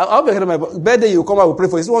 I'll be on my birthday, you come, I will pray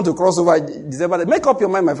for you. You want to cross over December. Make up your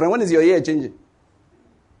mind, my friend. When is your year changing?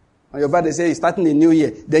 On your birthday, say, starting a new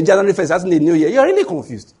year. Then January 1st, starting a new year. You're really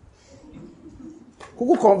confused.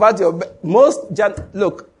 Who convert your...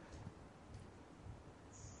 Look,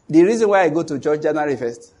 the reason why I go to church January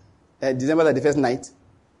 1st, December 31st night,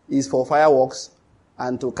 is for fireworks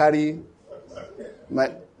and to carry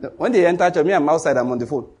my... When they enter church, me, I'm outside, I'm on the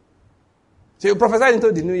phone. So you prophesy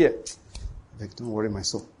into the new year. Like, don't worry, my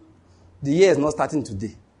soul. The year is not starting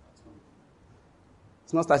today.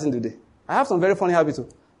 It's not starting today. I have some very funny habits too.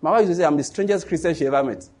 My wife used to say, I'm the strangest Christian she ever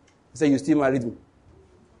met. She said, you still married me.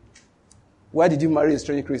 Why did you marry a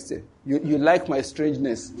strange Christian? You like my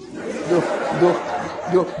strangeness.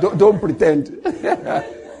 Don't pretend.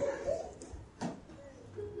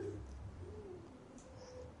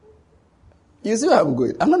 You see where I'm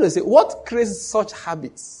going? I'm not going to say, what creates such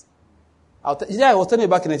habits? I was telling you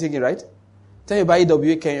back in the thinking, right? Tell you about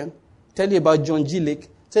E.W.A. Kenyon. Tell you about John G. Lake.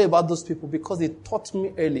 Tell you about those people because they taught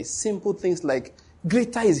me early simple things like,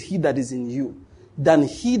 greater is he that is in you than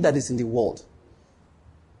he that is in the world.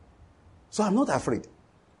 So I'm not afraid.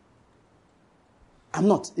 I'm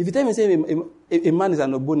not. If you tell me, say, a man is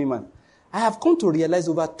an Ogboni man, I have come to realize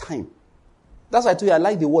over time. That's why I told you I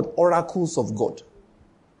like the word oracles of God.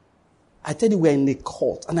 I tell you we're in a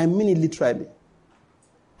cult, and I mean it literally.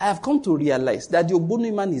 I have come to realize that the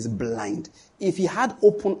Ogboni man is blind. If he had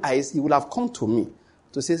open eyes, he would have come to me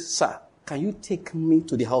to say, sir, can you take me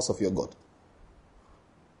to the house of your God?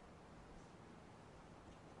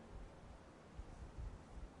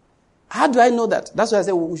 How do I know that? That's why I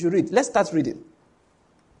said we should read. Let's start reading.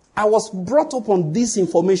 I was brought up on this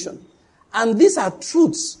information. And these are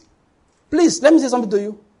truths. Please, let me say something to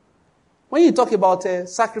you. When you talk about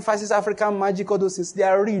sacrifices, African magic, all those things, they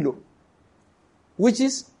are real.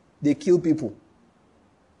 Witches, they kill people.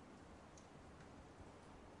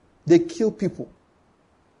 They kill people.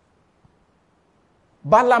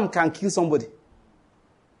 Balaam can kill somebody.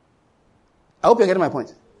 I hope you're getting my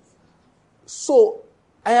point. So,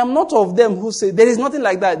 I am not of them who say, there is nothing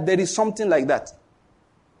like that. There is something like that.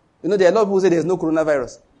 You know, there are a lot of people who say there is no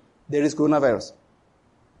coronavirus. There is coronavirus.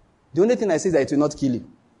 The only thing I say is that it will not kill you.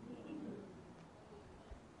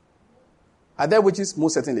 Are there witches?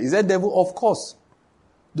 Most certainly. Is there devil? Of course.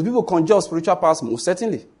 Do people conjure spiritual powers? Most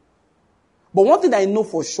certainly. But one thing I know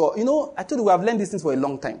for sure, you know, I told you we have learned these things for a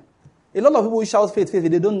long time. A lot of people shout faith, faith,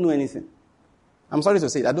 they don't know anything. I'm sorry to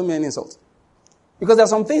say it, I don't mean any insult. Because there are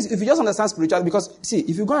some things, if you just understand spirituality, because, see,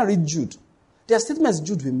 if you go and read Jude, there are statements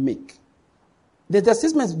Jude will make. There are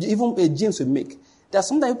statements even James will make. There are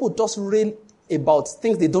sometimes people just rail about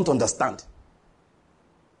things they don't understand.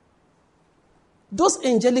 Those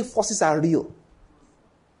angelic forces are real.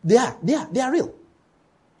 They are real.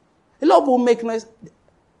 A lot of people make noise.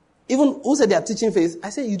 Even who said they are teaching faith, I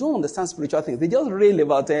say, you don't understand spiritual things. They just rail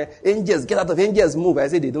about angels, get out of angels, move. I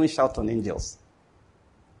say, they don't shout on angels.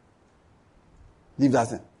 Leave that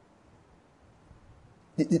thing.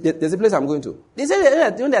 There's a place I'm going to. They say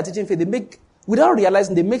when they are teaching faith, they make, without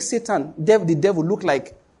realizing, they make Satan, the devil, look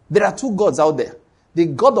like there are two gods out there. The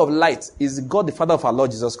God of light is God, the Father of our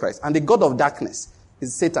Lord Jesus Christ. And the God of darkness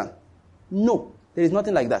is Satan. No, there is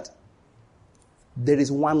nothing like that. There is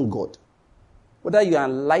one God. Whether you are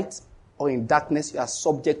in light or in darkness, you are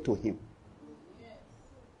subject to him.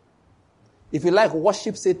 If you like,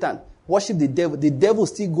 worship Satan, worship the devil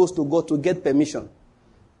still goes to God to get permission.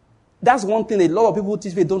 That's one thing a lot of people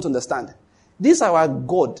teach me don't understand. This our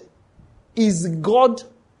God is God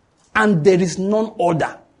and there is none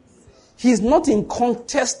other. He is not in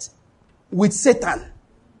contest with Satan.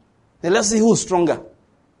 Then let's see who's stronger.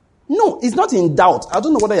 No, it's not in doubt. I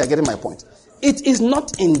don't know whether you're getting my point. It is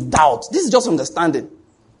not in doubt. This is just understanding.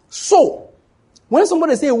 So, when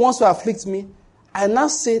somebody says he wants to afflict me, I now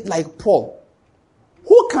say like Paul,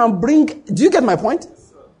 who can bring, do you get my point?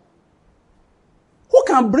 Who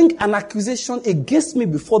can bring an accusation against me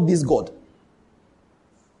before this God?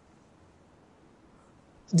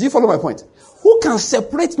 Do you follow my point? Who can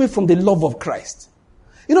separate me from the love of Christ?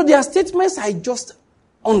 You know, there are statements I just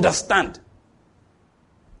understand.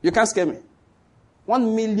 You can't scare me.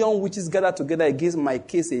 1 million witches gathered together against my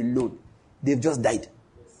case alone. They've just died.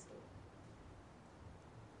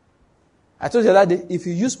 I told you the other day, if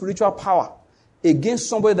you use spiritual power against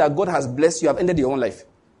somebody that God has blessed, you have ended your own life.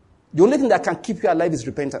 The only thing that can keep you alive is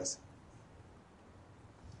repentance.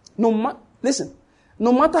 Listen,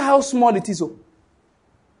 no matter how small it is,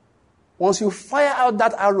 once you fire out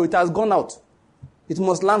that arrow, it has gone out. It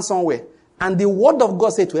must land somewhere. And the word of God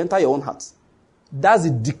said to enter your own heart. That's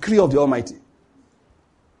the decree of the Almighty.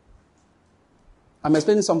 I'm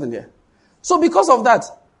explaining something here. So because of that,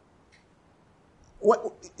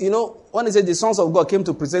 when they said the sons of God came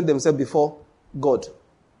to present themselves before God,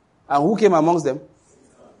 and who came amongst them?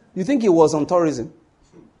 You think it was on tourism?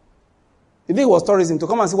 You think it was tourism to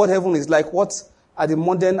come and see what heaven is like? What are the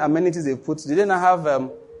modern amenities they put? Did they not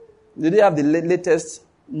have? Did they have the latest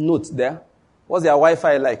note there? What's their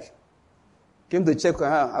Wi-Fi like? Came to check.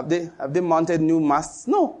 Have they mounted new masts?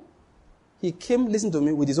 No. He came, listen to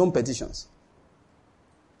me, with his own petitions.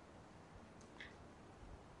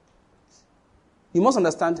 You must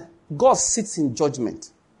understand, God sits in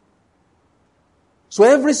judgment. So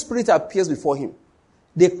every spirit appears before him.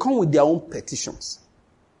 They come with their own petitions.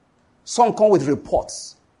 Some come with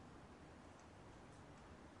reports.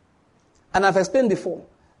 And I've explained before,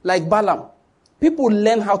 like Balaam, people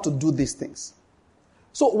learn how to do these things.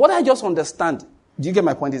 So what I just understand, do you get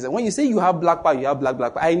my point? Is that when you say you have black power, you have black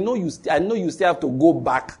power. I know you still have to go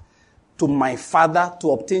back to my Father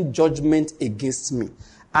to obtain judgment against me.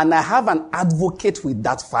 And I have an advocate with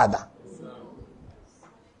that Father.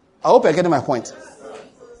 I hope you're getting my point.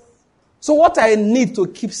 So what I need to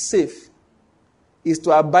keep safe is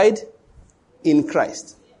to abide in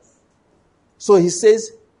Christ. So he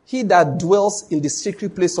says, he that dwells in the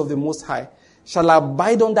secret place of the Most High shall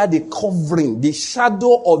abide under the covering, the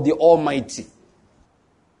shadow of the Almighty.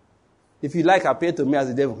 If you like, appear to me as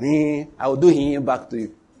the devil, I will do him back to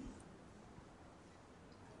you.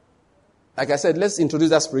 Like I said, let's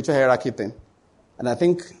introduce that spiritual hierarchy thing. And I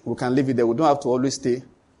think we can leave it there. We don't have to always stay.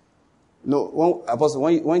 No,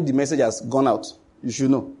 when the message has gone out, you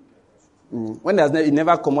should know. When it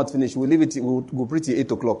never come out finish, we'll leave it, we'll go pretty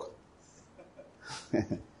 8 o'clock.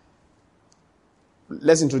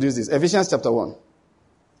 Let's introduce this. Ephesians chapter 1.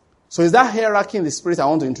 So is that hierarchy in the spirit I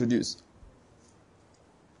want to introduce?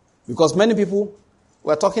 Because many people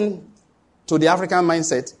were talking to the African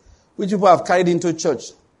mindset, which people have carried into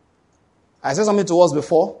church. I said something to us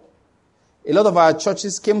before. A lot of our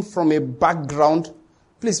churches came from a background.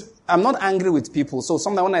 Please, I'm not angry with people. So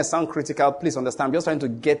sometimes when I sound critical, please understand. I'm just trying to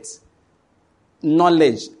get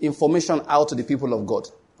knowledge, information out to the people of God.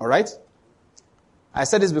 All right? I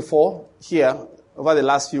said this before here over the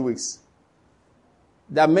last few weeks.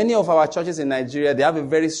 There are many of our churches in Nigeria, they have a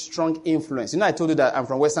very strong influence. You know, I told you that I'm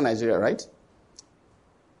from Western Nigeria, right?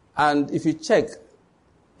 And if you check,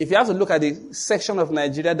 if you have to look at the section of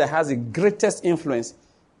Nigeria that has the greatest influence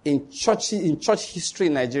in church history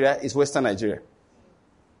in Nigeria, is Western Nigeria.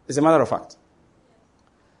 It's a matter of fact.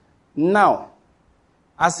 Now,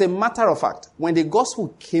 as a matter of fact, when the gospel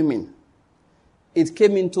came in, it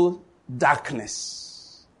came into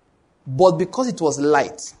darkness. But because it was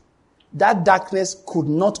light, that darkness could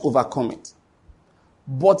not overcome it.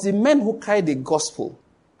 But the men who carried the gospel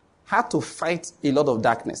had to fight a lot of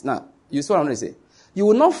darkness. Now, you see what I'm going to say? You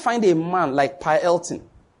will not find a man like Pa Elton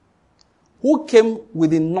who came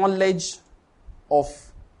with the knowledge of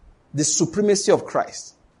the supremacy of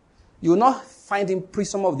Christ. You will not find him preach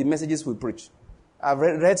some of the messages we preach. I've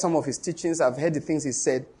read some of his teachings. I've heard the things he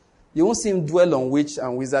said. You won't see him dwell on witch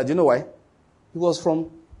and wizard. You know why? He was from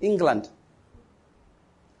England.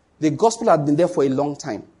 The gospel had been there for a long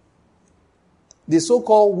time. The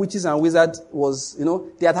so-called witches and wizards was,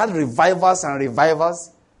 they had revivals and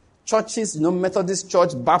revivals. Churches, Methodist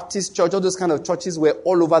church, Baptist church, all those kind of churches were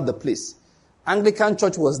all over the place. Anglican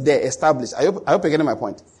church was there, established. I hope you're getting my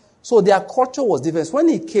point. So their culture was different. When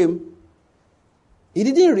he came, he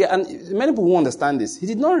didn't, and many people won't understand this. He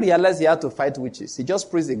did not realize he had to fight witches. He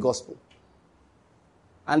just preached the gospel.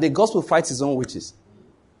 And the gospel fights his own witches.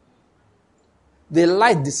 The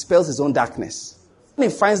light dispels his own darkness. When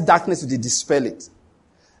he finds darkness, he dispel it.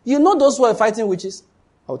 You know those who are fighting witches?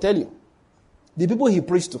 I'll tell you. The people he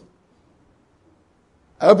preached to.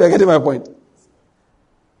 I hope you're getting my point.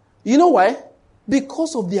 You know why?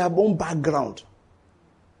 Because of their own background.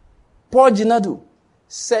 Paul Jinadu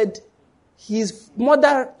said his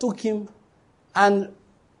mother took him and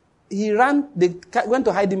they went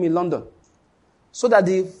to hide him in London so that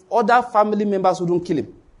the other family members wouldn't kill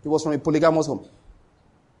him. He was from a polygamous home.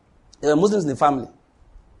 There were Muslims in the family.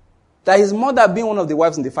 That his mother, being one of the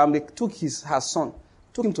wives in the family, took her son,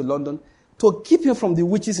 took him to London to keep him from the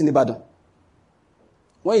witches in Ibadan.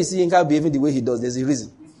 When you see Yinka behaving the way he does, there's a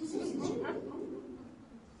reason.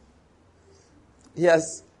 He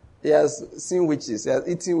has seen witches. He has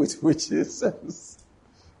eaten with witches.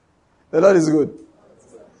 The Lord is good.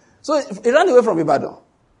 So he ran away from Ibadan.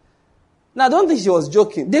 Now, I don't think she was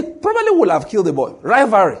joking. They probably would have killed the boy.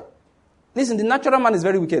 Rivalry. Listen, the natural man is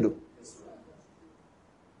very wicked, though.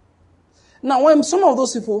 Now, when some of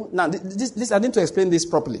those people... Now, I need to explain this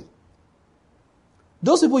properly.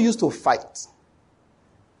 Those people used to fight.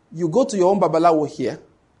 You go to your own Babalawo here.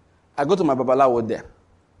 I go to my Babalawo there.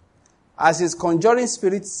 As he's conjuring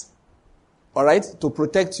spirits, all right, to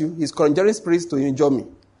protect you, he's conjuring spirits to injure me.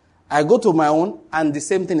 I go to my own, and the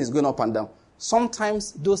same thing is going up and down.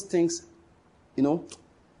 Sometimes those things,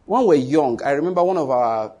 when we're young, I remember one of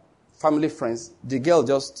our family friends, the girl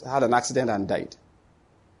just had an accident and died.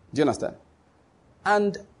 Do you understand?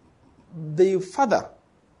 And the father,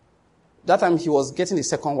 that time he was getting a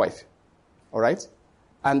second wife, all right?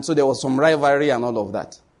 And so there was some rivalry and all of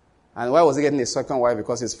that. And why was he getting a second wife?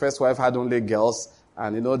 Because his first wife had only girls.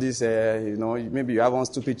 And maybe you have one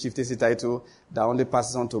stupid chieftaincy title that only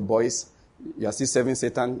passes on to boys. You are still serving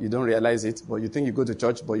Satan. You don't realize it. But you think you go to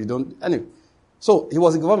church, but you don't. Anyway. So he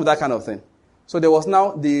was involved with that kind of thing. So there was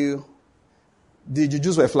now the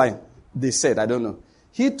jujus were flying. They said, I don't know.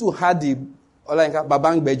 He too had the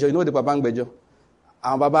Babang Bejo. You know the Babang Bejo?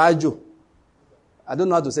 And Baba Ajo. I don't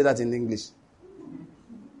know how to say that in English.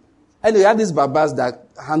 Anyway, he had these babas that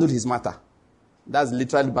handled his matter. That's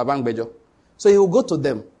literally Babang Bejo. So he will go to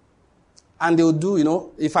them. And they will do,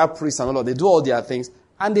 Ifa priests and all of, they do all their things.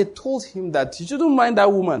 And they told him that you shouldn't mind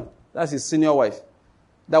that woman. That's his senior wife.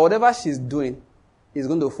 That whatever she's doing is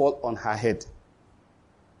going to fall on her head.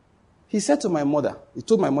 He said to my mother, he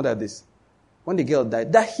told my mother this, when the girl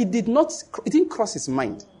died, that it didn't cross his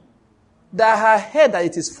mind that her head that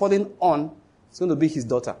it is falling on is going to be his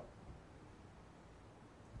daughter.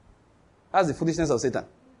 That's the foolishness of Satan.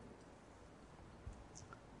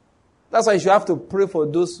 That's why you should have to pray for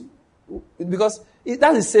those, because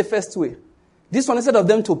that's the safest way. This one, instead of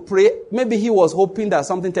them to pray, maybe he was hoping that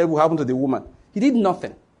something terrible happened to the woman. He did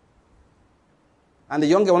nothing. And the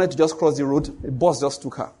young girl wanted to just cross the road. The boss just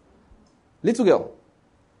took her. Little girl.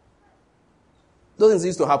 Those things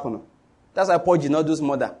used to happen. That's why Paul Ginodu's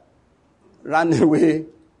mother ran away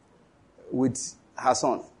with her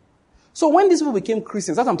son. So when these people became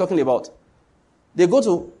Christians, that's what I'm talking about. They go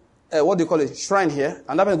to, shrine here,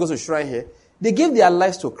 and that person goes to shrine here. They gave their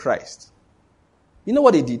lives to Christ. You know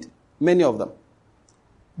what they did? Many of them.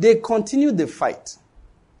 They continued the fight.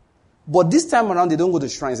 But this time around, they don't go to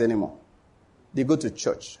shrines anymore. They go to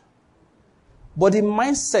church. But the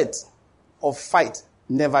mindset of fight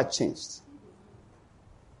never changed.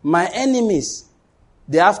 My enemies,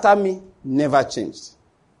 they're after me, never changed.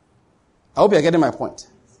 I hope you're getting my point.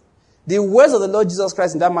 The words of the Lord Jesus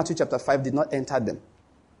Christ in that Matthew chapter 5 did not enter them.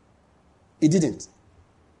 It didn't.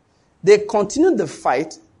 They continued the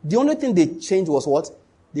fight. The only thing they changed was what?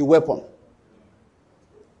 The weapon.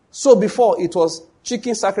 So before, it was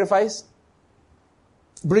chicken sacrifice,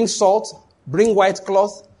 bring salt, bring white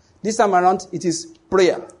cloth. This time around, it is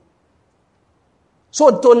prayer.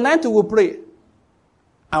 So tonight we will pray.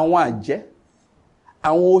 And one je,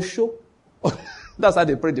 and one show. That's how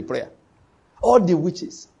they pray the prayer. All the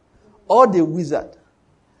witches, all the wizards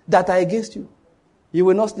that are against you, you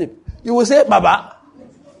will not sleep. You will say, Baba.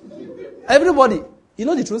 Everybody, you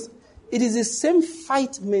know the truth? It is the same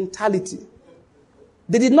fight mentality.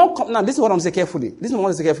 They did not come, now listen to what I'm saying carefully. Listen to what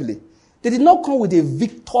I'm saying carefully. They did not come with a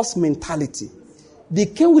victor's mentality. They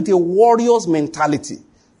came with a warrior's mentality.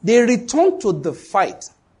 They returned to the fight.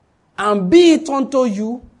 And be it unto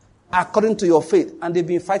you according to your faith. And they've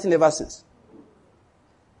been fighting ever since.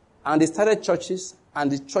 And they started churches,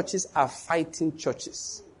 and the churches are fighting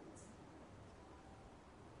churches.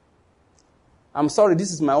 I'm sorry,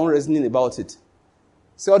 this is my own reasoning about it.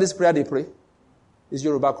 See all this prayer they pray is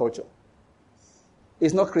Yoruba culture.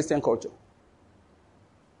 It's not Christian culture.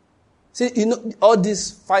 See, all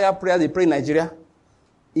this fire prayer they pray in Nigeria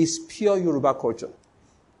is pure Yoruba culture.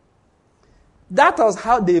 That was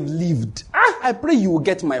how they've lived. I pray you will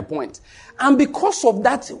get my point. And because of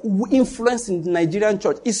that influence in the Nigerian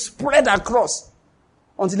church, it spread across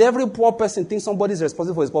until every poor person thinks somebody is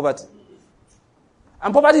responsible for his poverty.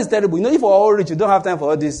 And poverty is terrible. If you're all rich, you don't have time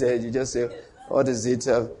for all this. You just say, what is it?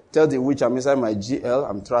 Tell the witch I'm inside my GL,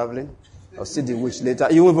 I'm traveling. I'll see the witch later.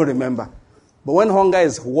 You won't even remember. But when hunger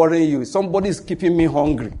is worrying you, somebody is keeping me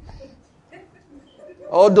hungry.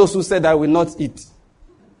 All those who said I will not eat.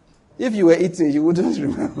 If you were eating, you wouldn't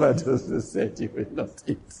remember those who said you will not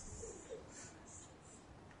eat.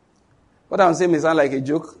 What I'm saying may sound like a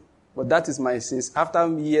joke, but that is my sense. After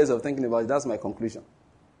years of thinking about it, that's my conclusion.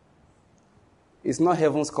 It's not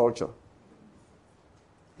heaven's culture.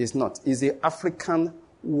 It's not. It's the African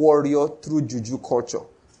warrior through juju culture.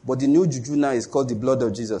 But the new juju now is called the blood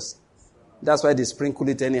of Jesus. That's why they sprinkle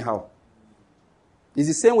it anyhow. It's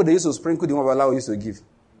the same way they used to sprinkle the one Allah used to give.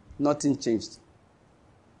 Nothing changed.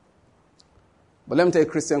 But let me tell you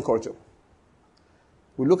Christian culture.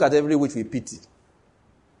 We look at every witch we pity.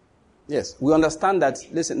 Yes, we understand that,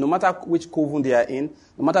 listen, no matter which coven they are in,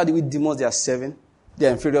 no matter which demons they are serving, they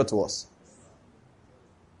are inferior to us.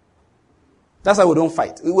 That's why we don't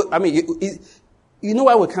fight. You know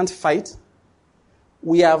why we can't fight?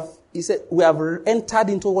 We have entered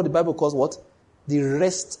into what the Bible calls what? The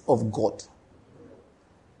rest of God.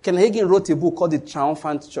 Ken Hagin wrote a book called The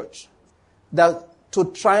Triumphant Church. That to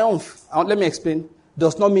triumph, let me explain,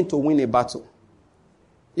 does not mean to win a battle.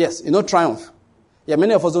 Yes, triumph. Yeah,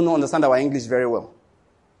 many of us don't understand our English very well.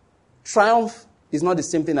 Triumph is not the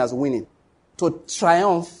same thing as winning. To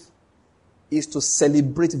triumph is to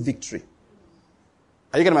celebrate victory.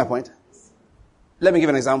 Are you getting my point? Let me give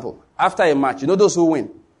an example. After a match, those who win,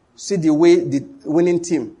 see the way the winning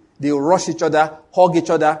team, they rush each other, hug each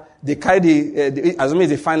other, they carry assuming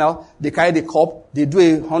it's the final, they carry the cup, they do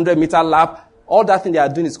a 100-meter lap. All that thing they are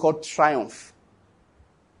doing is called triumph.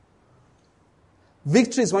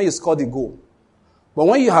 Victory is when you score the goal. But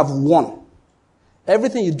when you have won,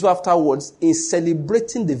 everything you do afterwards in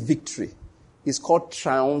celebrating the victory is called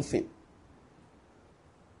triumphing.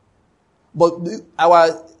 But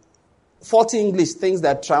our 40 English thinks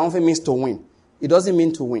that triumphing means to win. It doesn't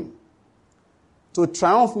mean to win. To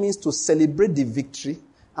triumph means to celebrate the victory,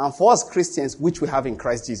 and for us Christians, which we have in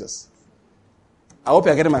Christ Jesus. I hope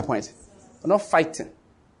you're getting my point. We're not fighting.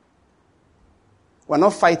 We're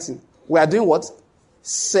not fighting. We are doing what?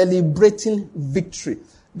 Celebrating victory.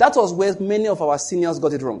 That was where many of our seniors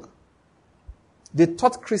got it wrong. They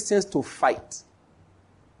taught Christians to fight.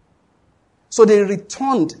 So they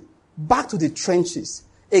returned back to the trenches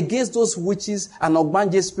against those witches and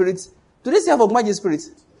Ogbanje spirits. Do they still have Ogbanje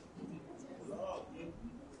spirits?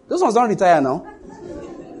 Those ones don't retire now.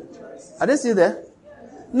 Are they still there?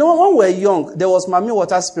 No, when we were young, there was Mami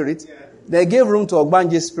Water spirit. They gave room to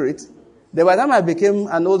Ogbanje spirit. Then by the time I became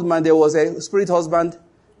an old man, there was a spirit husband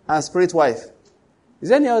and spirit wife. Is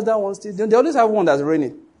there any other one still? They always have one that's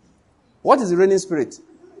reigning. What is the reigning spirit?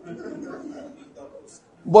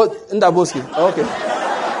 But Ndaboski. Okay.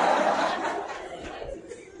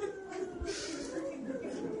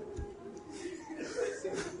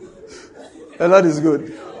 The Lord is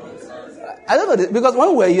good. I don't know, because when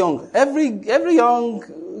we were young, every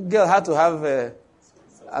young girl had to have an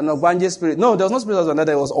Ogbanje spirit. No, there was no spirit husband.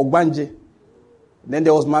 There was Ogbanje. Then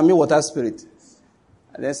there was Mami Water spirit.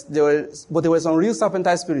 But there were some real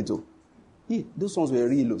serpentine spirit too. Yeah, those ones were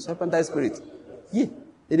real serpentine spirit. Yeah,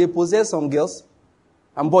 they possess some girls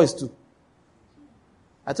and boys too.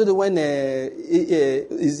 I told you when it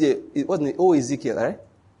wasn't Ezekiel, right?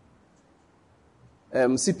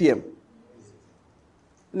 CPM.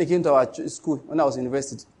 When he came to our school when I was in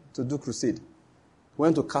university to do crusade, we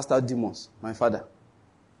went to cast out demons. My father.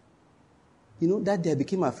 That day I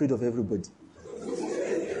became afraid of everybody.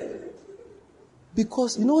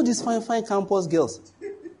 Because, these fine campus girls,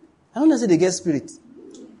 I don't know say they get spirit.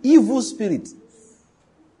 Evil spirit.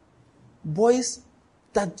 Boys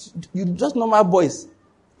that, just normal boys.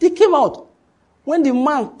 They came out. When the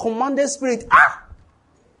man commanded spirit,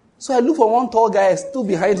 So I looked for one tall guy, I stood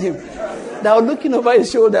behind him. They were looking over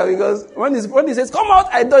his shoulder because when he says, come out,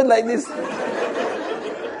 I done like this.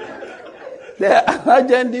 Then I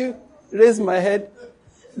gently raised my head,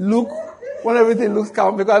 look, when everything looks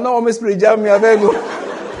calm, because I know how my spirit jam me, I better go.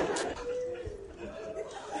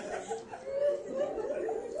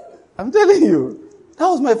 I'm telling you, that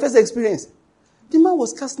was my first experience. The man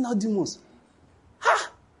was casting out demons.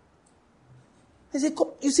 I said,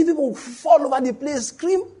 you see people fall over the place,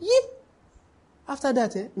 scream, yip. After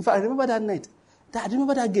that, in fact, I remember that night. I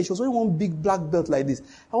remember that girl, she was wearing one big black belt like this.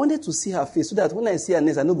 I wanted to see her face so that when I see her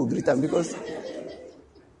next, I know go greet her because...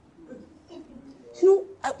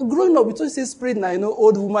 growing up, we don't say spirit now,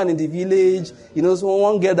 old woman in the village, so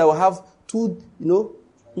one girl that will have two,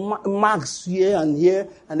 marks here, and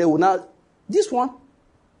they will now, this one,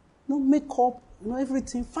 makeup,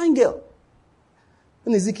 everything, fine girl.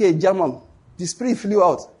 When Ezekiel German, the spirit flew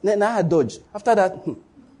out. Then I had dodge. After that,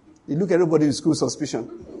 they look at everybody with school suspicion.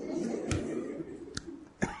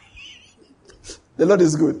 The Lord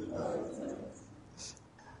is good.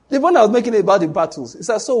 The point I was making about the battles, it's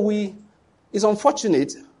it's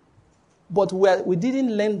unfortunate, but we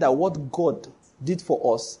didn't learn that what God did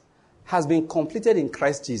for us has been completed in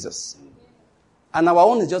Christ Jesus. And our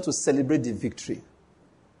own is just to celebrate the victory.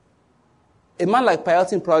 A man like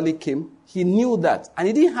Piatin probably came, he knew that, and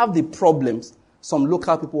he didn't have the problems some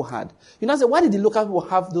local people had. I said, why did the local people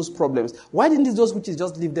have those problems? Why didn't those witches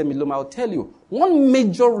just leave them alone? I'll tell you. One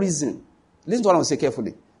major reason, listen to what I will say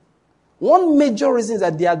carefully. One major reason is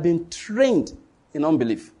that they had been trained in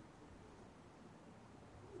unbelief.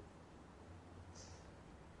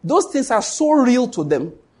 Those things are so real to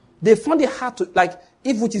them, they found it hard to,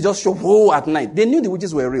 if witches just show at night, they knew the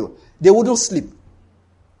witches were real. They wouldn't sleep.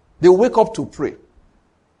 They would wake up to pray.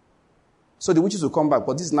 So the witches will come back,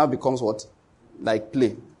 but this now becomes what? Like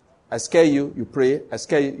play. I scare you, you pray. I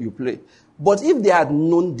scare you, you play. But if they had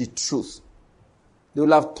known the truth, they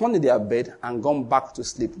would have turned in their bed and gone back to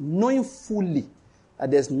sleep, knowing fully that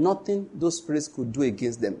there's nothing those spirits could do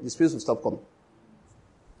against them. The spirits will stop coming.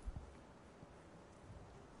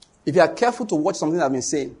 If you are careful to watch something I've been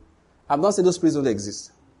saying, I'm not saying those spirits don't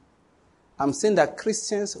exist. I'm saying that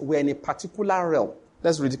Christians were in a particular realm.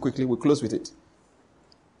 Let's read it quickly. We'll close with it.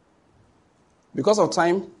 Because of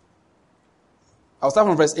time, I'll start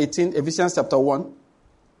from verse 18, Ephesians chapter 1.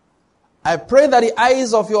 I pray that the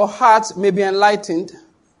eyes of your heart may be enlightened,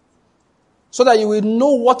 so that you will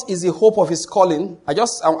know what is the hope of his calling. I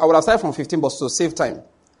will have started from 15, but to save time.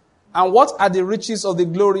 And what are the riches of the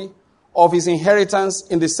glory of his inheritance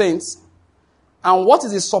in the saints? And what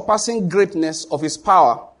is the surpassing greatness of his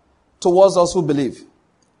power towards us who believe?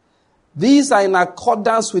 These are in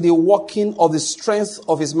accordance with the working of the strength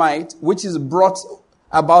of his might, which is brought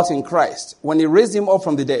about in Christ when he raised him up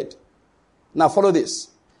from the dead. Now follow this.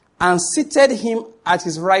 And seated him at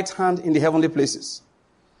his right hand in the heavenly places,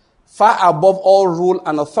 far above all rule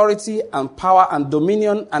and authority and power and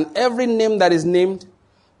dominion and every name that is named,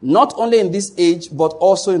 not only in this age, but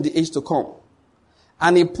also in the age to come.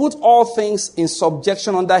 And he put all things in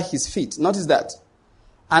subjection under his feet. Notice that.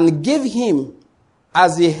 And gave him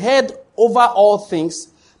as the head over all things.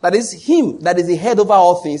 That is him that is the head over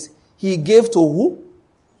all things. He gave to who?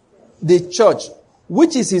 The church,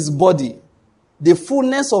 which is his body, the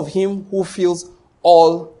fullness of him who fills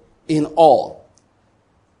all in all.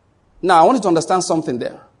 Now, I want you to understand something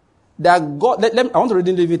there. That God, I want to read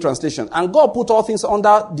in the Living Translation. And God put all things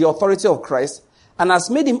under the authority of Christ and has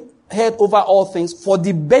made him head over all things for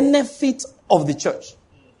the benefit of the church.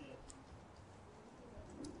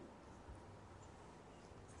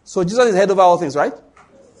 So Jesus is head over all things, right?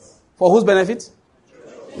 For whose benefit?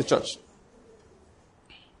 The church.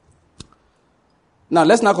 Now,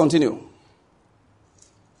 let's now continue.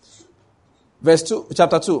 Verse 2,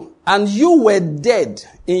 chapter 2. And you were dead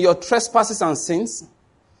in your trespasses and sins,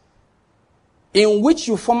 in which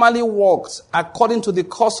you formerly walked according to the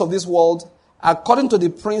course of this world, according to the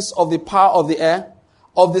prince of the power of the air,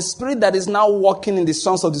 of the spirit that is now working in the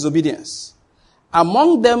sons of disobedience.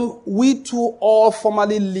 Among them, we too all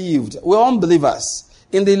formerly lived, we are unbelievers,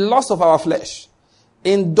 in the lust of our flesh,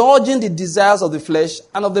 indulging the desires of the flesh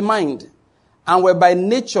and of the mind, and were by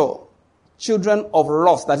nature children of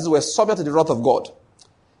wrath, that is, were subject to the wrath of God,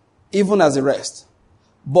 even as the rest.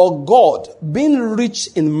 But God, being rich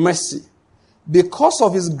in mercy, because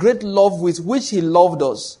of his great love with which he loved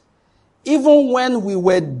us, even when we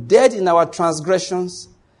were dead in our transgressions,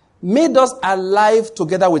 made us alive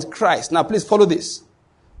together with Christ. Now, please follow this.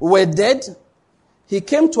 We were dead. He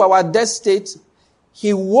came to our dead state.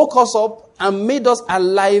 He woke us up and made us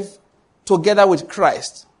alive together with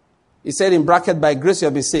Christ. He said in bracket, by grace you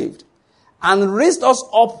have been saved. And raised us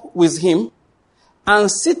up with him and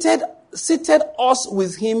seated us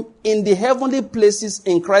with him in the heavenly places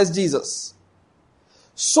in Christ Jesus,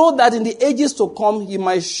 so that in the ages to come he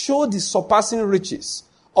might show the surpassing riches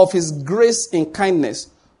of his grace and kindness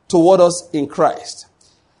toward us in Christ.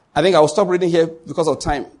 I think I will stop reading here because of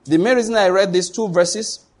time. The main reason I read these two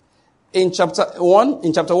verses in chapter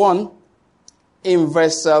 1, in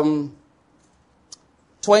verse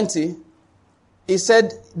 20, he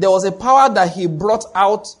said there was a power that he brought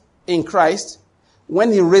out in Christ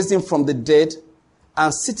when he raised him from the dead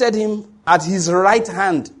and seated him at his right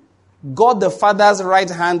hand, God the Father's right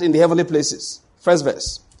hand in the heavenly places. First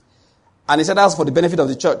verse. And he said that's for the benefit of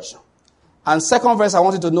the church. And second verse I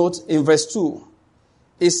wanted to note in verse 2.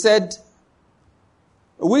 He said,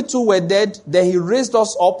 we too were dead, then he raised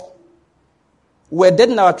us up. We were dead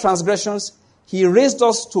in our transgressions. He raised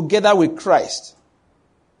us together with Christ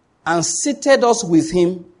and seated us with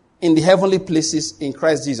him in the heavenly places in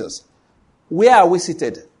Christ Jesus. Where are we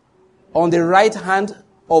seated? On the right hand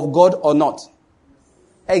of God or not?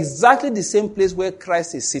 Exactly the same place where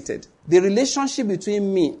Christ is seated. The relationship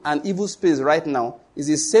between me and evil spirits right now is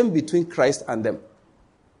the same between Christ and them.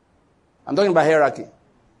 I'm talking about hierarchy.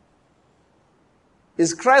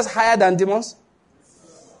 Is Christ higher than demons?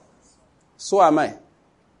 So am I.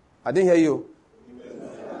 I didn't hear you.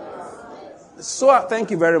 So,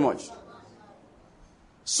 thank you very much.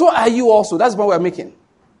 So are you also. That's what we're making.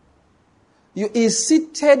 You is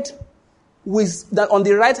seated on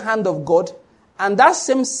the right hand of God, and that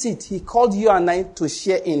same seat he called you and I to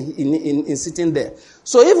share in sitting there.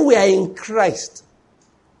 So if we are in Christ,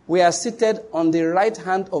 we are seated on the right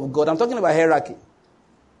hand of God. I'm talking about hierarchy.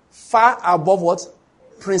 Far above what?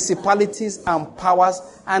 Principalities and powers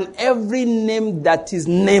and every name that is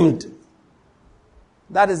named.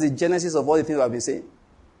 That is the genesis of all the things I've been saying.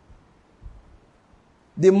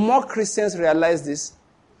 The more Christians realize this,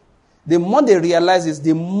 the more they realize this,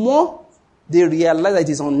 the more they realize that it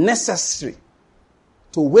is unnecessary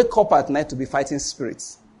to wake up at night to be fighting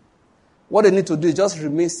spirits. What they need to do is just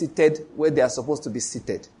remain seated where they are supposed to be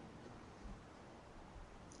seated.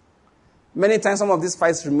 Many times some of these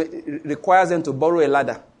fights requires them to borrow a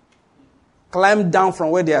ladder, climb down from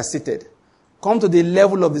where they are seated, come to the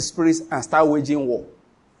level of the spirits and start waging war.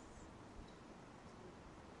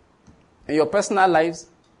 In your personal lives,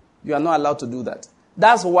 you are not allowed to do that.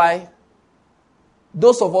 That's why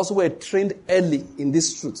those of us who were trained early in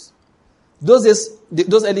this truth, those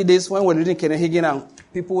early days when we were reading Kenneth Hagin and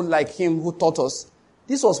people like him who taught us,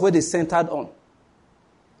 this was where they centered on.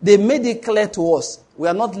 They made it clear to us, we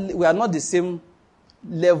are not the same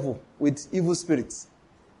level with evil spirits,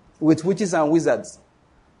 with witches and wizards.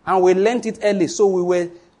 And we learned it early, so we were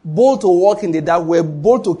bold to walk in the dark, we were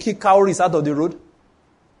bold to kick cowries out of the road.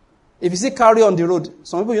 If you see cowrie on the road,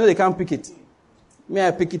 some people, they can't pick it. Me,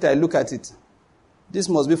 I pick it, I look at it. This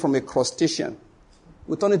must be from a crustacean.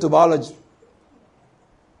 We turn it to biology.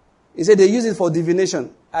 He said they use it for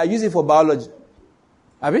divination. I use it for biology.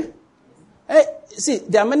 Abi? Hey, see,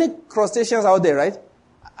 there are many crustaceans out there, right?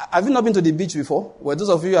 Have you not been to the beach before? Well, those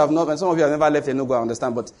of you have not, and some of you have never left Enugu, I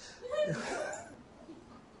understand, but...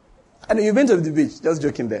 And you've been to the beach, just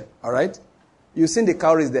joking there, all right? You've seen the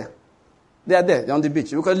cowries there. They are there, they're on the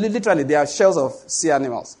beach. Because literally, they are shells of sea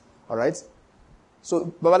animals, all right?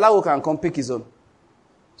 So, Babalawo can come pick his own.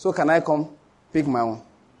 So can I come pick my own?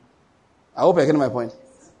 I hope you're getting my point.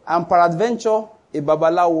 And peradventure, a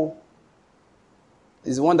Babalawo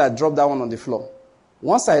is the one that dropped that one on the floor.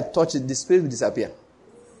 Once I touch it, the spirit will disappear.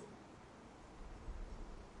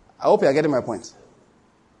 I hope you're getting my point.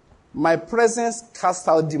 My presence casts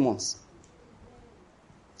out demons.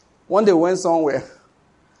 One day we went somewhere.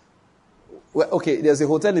 Okay, there's a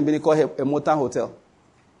hotel in Benin called a Motan Hotel.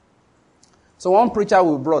 So one preacher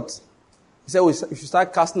we brought, he said we should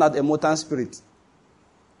start casting out a Motan spirit.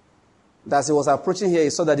 As he was approaching here, he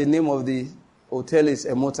saw that the name of the hotel is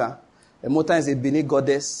Emota. Emota is a Benin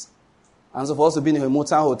goddess. And so for us to be in a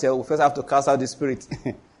Motan hotel, we first have to cast out the spirit.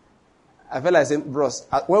 I felt like saying, bros,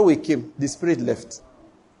 when we came, the spirit left.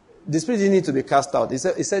 The spirit didn't need to be cast out. He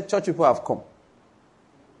said church people have come.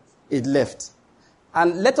 It left.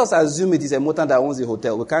 And let us assume it is a Motan that owns the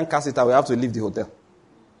hotel. We can't cast it out. We have to leave the hotel.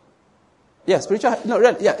 Yeah, spiritual. No,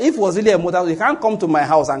 really, yeah. If it was really a Motan, you can't come to my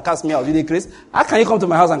house and cast me out. You need Chris? How can you come to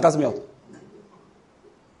my house and cast me out?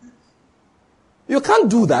 You can't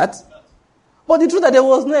do that. But the truth that there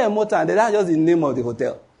was no Motan, that's just the name of the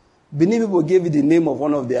hotel. Benin people gave it the name of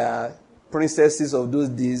one of their princesses of those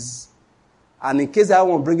days. And in case I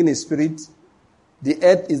want to bring in a spirit, the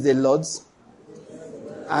earth is the Lord's,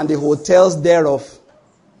 and the hotels thereof.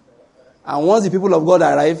 And once the people of God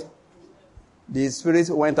arrive, the spirit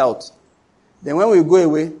went out. Then when we go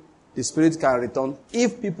away, the spirit can return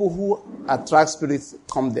if people who attract spirits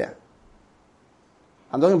come there.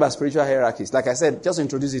 I'm talking about spiritual hierarchies. Like I said, just to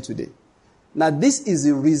introduce it today. Now, this is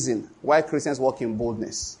the reason why Christians walk in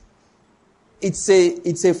boldness. It's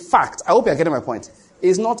a fact. I hope you're getting my point.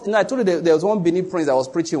 It's not, I told you there was one Benin prince that was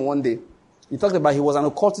preaching one day. He talked about he was an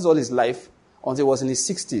occultist all his life until he was in his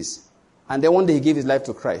 60s. And then one day he gave his life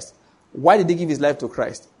to Christ. Why did he give his life to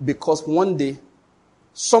Christ? Because one day,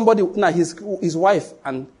 his wife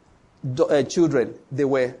and children, they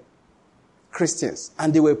were Christians.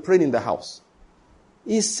 And they were praying in the house.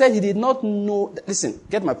 He said he did not know, listen,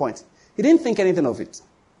 get my point. He didn't think anything of it.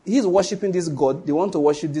 He's worshiping this God. They want to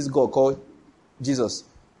worship this God called Jesus.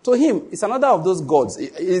 To him, it's another of those gods.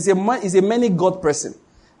 He's a many God person.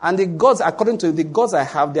 And the gods, according to the gods I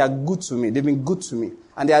have, they are good to me. They've been good to me.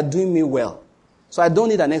 And they are doing me well. So I don't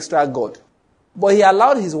need an extra God. But he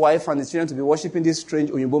allowed his wife and his children to be worshiping this strange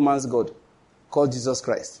Oyinbo man's God called Jesus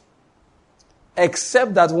Christ.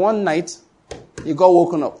 Except that one night, he got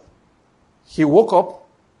woken up. He woke up.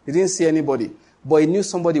 He didn't see anybody. But he knew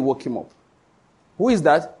somebody woke him up. Who is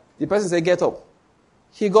that? The person said, get up.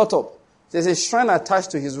 He got up. There's a shrine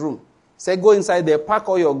attached to his room. He said, go inside there, pack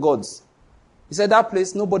all your gods. He said, that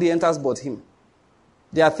place, nobody enters but him.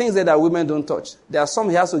 There are things there that women don't touch. There are some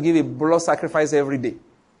he has to give a blood sacrifice every day.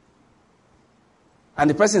 And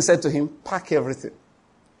the person said to him, pack everything.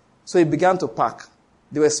 So he began to pack.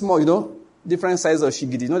 They were small, different sizes of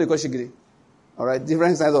shigiri. They call shigiri? All right,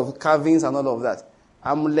 different sizes of carvings and all of that.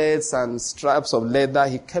 Amulets and straps of leather.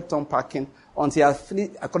 He kept on packing until he,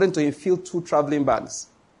 according to him, filled 2 traveling bags.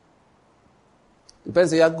 The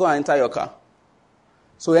person said, go and enter your car.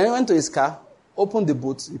 So he went to his car, opened the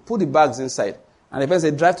boot, he put the bags inside. And the person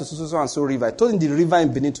said, drive to so river. I told him the river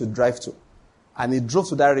in Benin to drive to. And he drove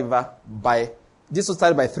to that river this was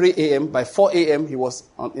started by 3 a.m. By 4 a.m., he was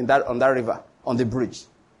on that river, on the bridge.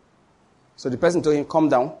 So the person told him, come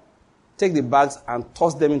down, take the bags and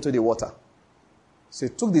toss them into the water. So he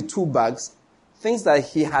took the 2 bags, things that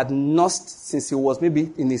he had nursed since he was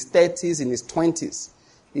maybe in his 30s, in his 20s.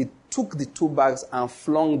 He took the 2 bags and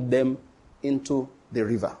flung them into the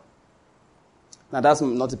river. Now that's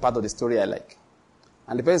not the part of the story I like.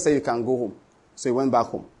 And the person said, you can go home. So he went back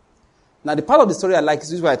home. Now the part of the story I like,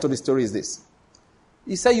 this is why I told the story, is this.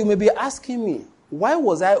 He said, you may be asking me, why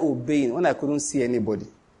was I obeying when I couldn't see anybody?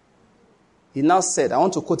 He now said, I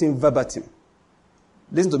want to quote him verbatim.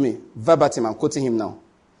 Listen to me, verbatim, I'm quoting him now.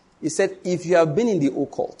 He said, if you have been in the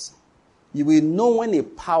occult, you will know when a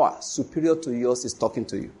power superior to yours is talking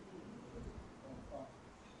to you.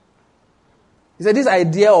 He said, this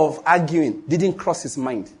idea of arguing didn't cross his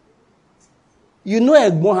mind. You know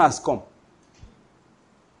Egbon has come.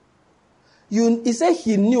 He said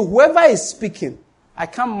he knew whoever is speaking, I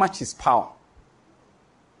can't match his power.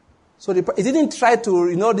 So he didn't try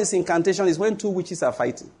to, this incantation is when two witches are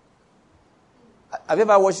fighting. Have you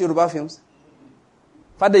ever watched Yoruba films?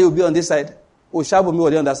 Father, you'll be on this side. Oshabumi will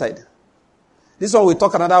be on that side. This one will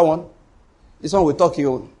talk another one. This one will talk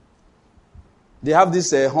your own. They have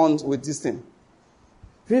this horn with this thing.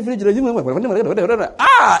 A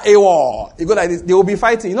war. You go like this. They will be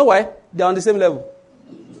fighting. You know why? They're on the same level.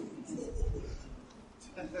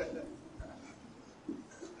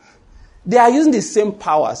 They are using the same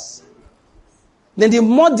powers. Then the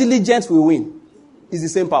more diligent we win is the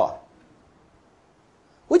same power.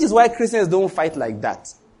 Which is why Christians don't fight like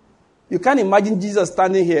that. You can't imagine Jesus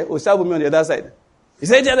standing here, Oshabumi on the other side. He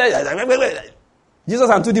said, Jesus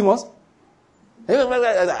and two demons.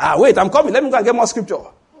 Wait, I'm coming. Let me go and get more scripture.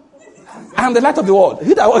 I am the light of the world.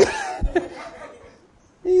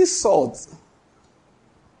 He's salt.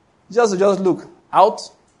 Just look out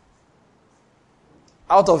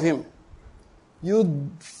of him. You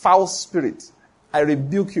foul spirit, I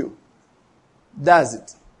rebuke you. That's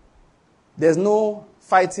it. There's no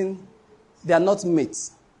fighting. They are not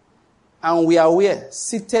mates. And we are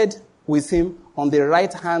seated with him on the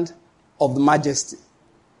right hand of the majesty.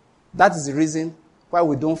 That is the reason why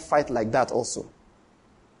we don't fight like that also.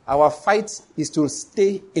 Our fight is to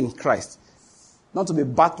stay in Christ, not to be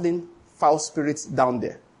battling foul spirits down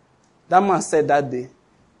there. That man said that day,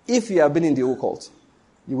 if you have been in the occult,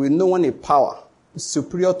 you will know when a power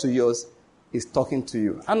superior to yours is talking to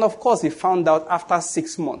you. And of course, he found out after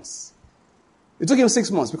 6 months. It took him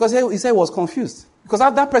 6 months because he said he was confused. Because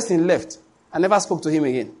after that person left, I never spoke to him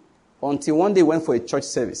again. Until one day he went for a church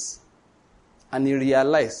service. And he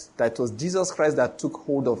realized that it was Jesus Christ that took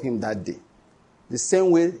hold of him that day. The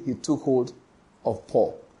same way he took hold of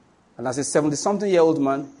Paul. And as a 70-something-year-old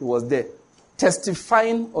man, he was there,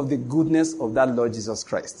 testifying of the goodness of that Lord Jesus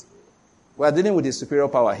Christ. We are dealing with a superior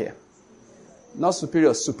power here. Not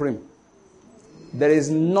superior, supreme. There is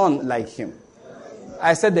none like him.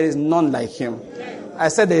 I said there is none like him. I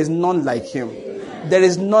said there is none like him. There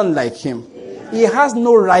is none like him. He has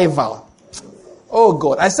no rival. Oh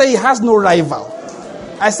God, I say he has no rival.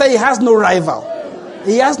 I say he has no rival.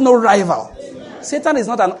 He has no rival. Satan is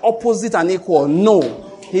not an opposite and equal. No.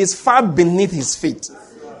 He is far beneath his feet.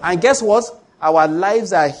 And guess what? Our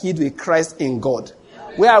lives are hid with Christ in God.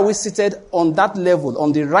 Where are we seated? On that level,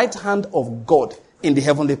 on the right hand of God in the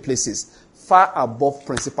heavenly places, far above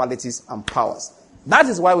principalities and powers. That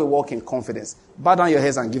is why we walk in confidence. Bow down your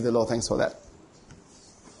heads and give the Lord thanks for that.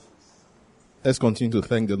 Let's continue to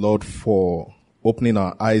thank the Lord for opening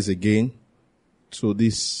our eyes again to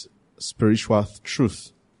this spiritual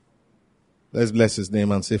truth. Let's bless his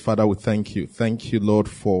name and say, Father, we thank you. Thank you, Lord,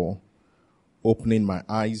 for opening my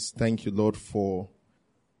eyes. Thank you, Lord, for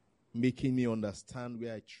making me understand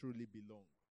where I truly belong.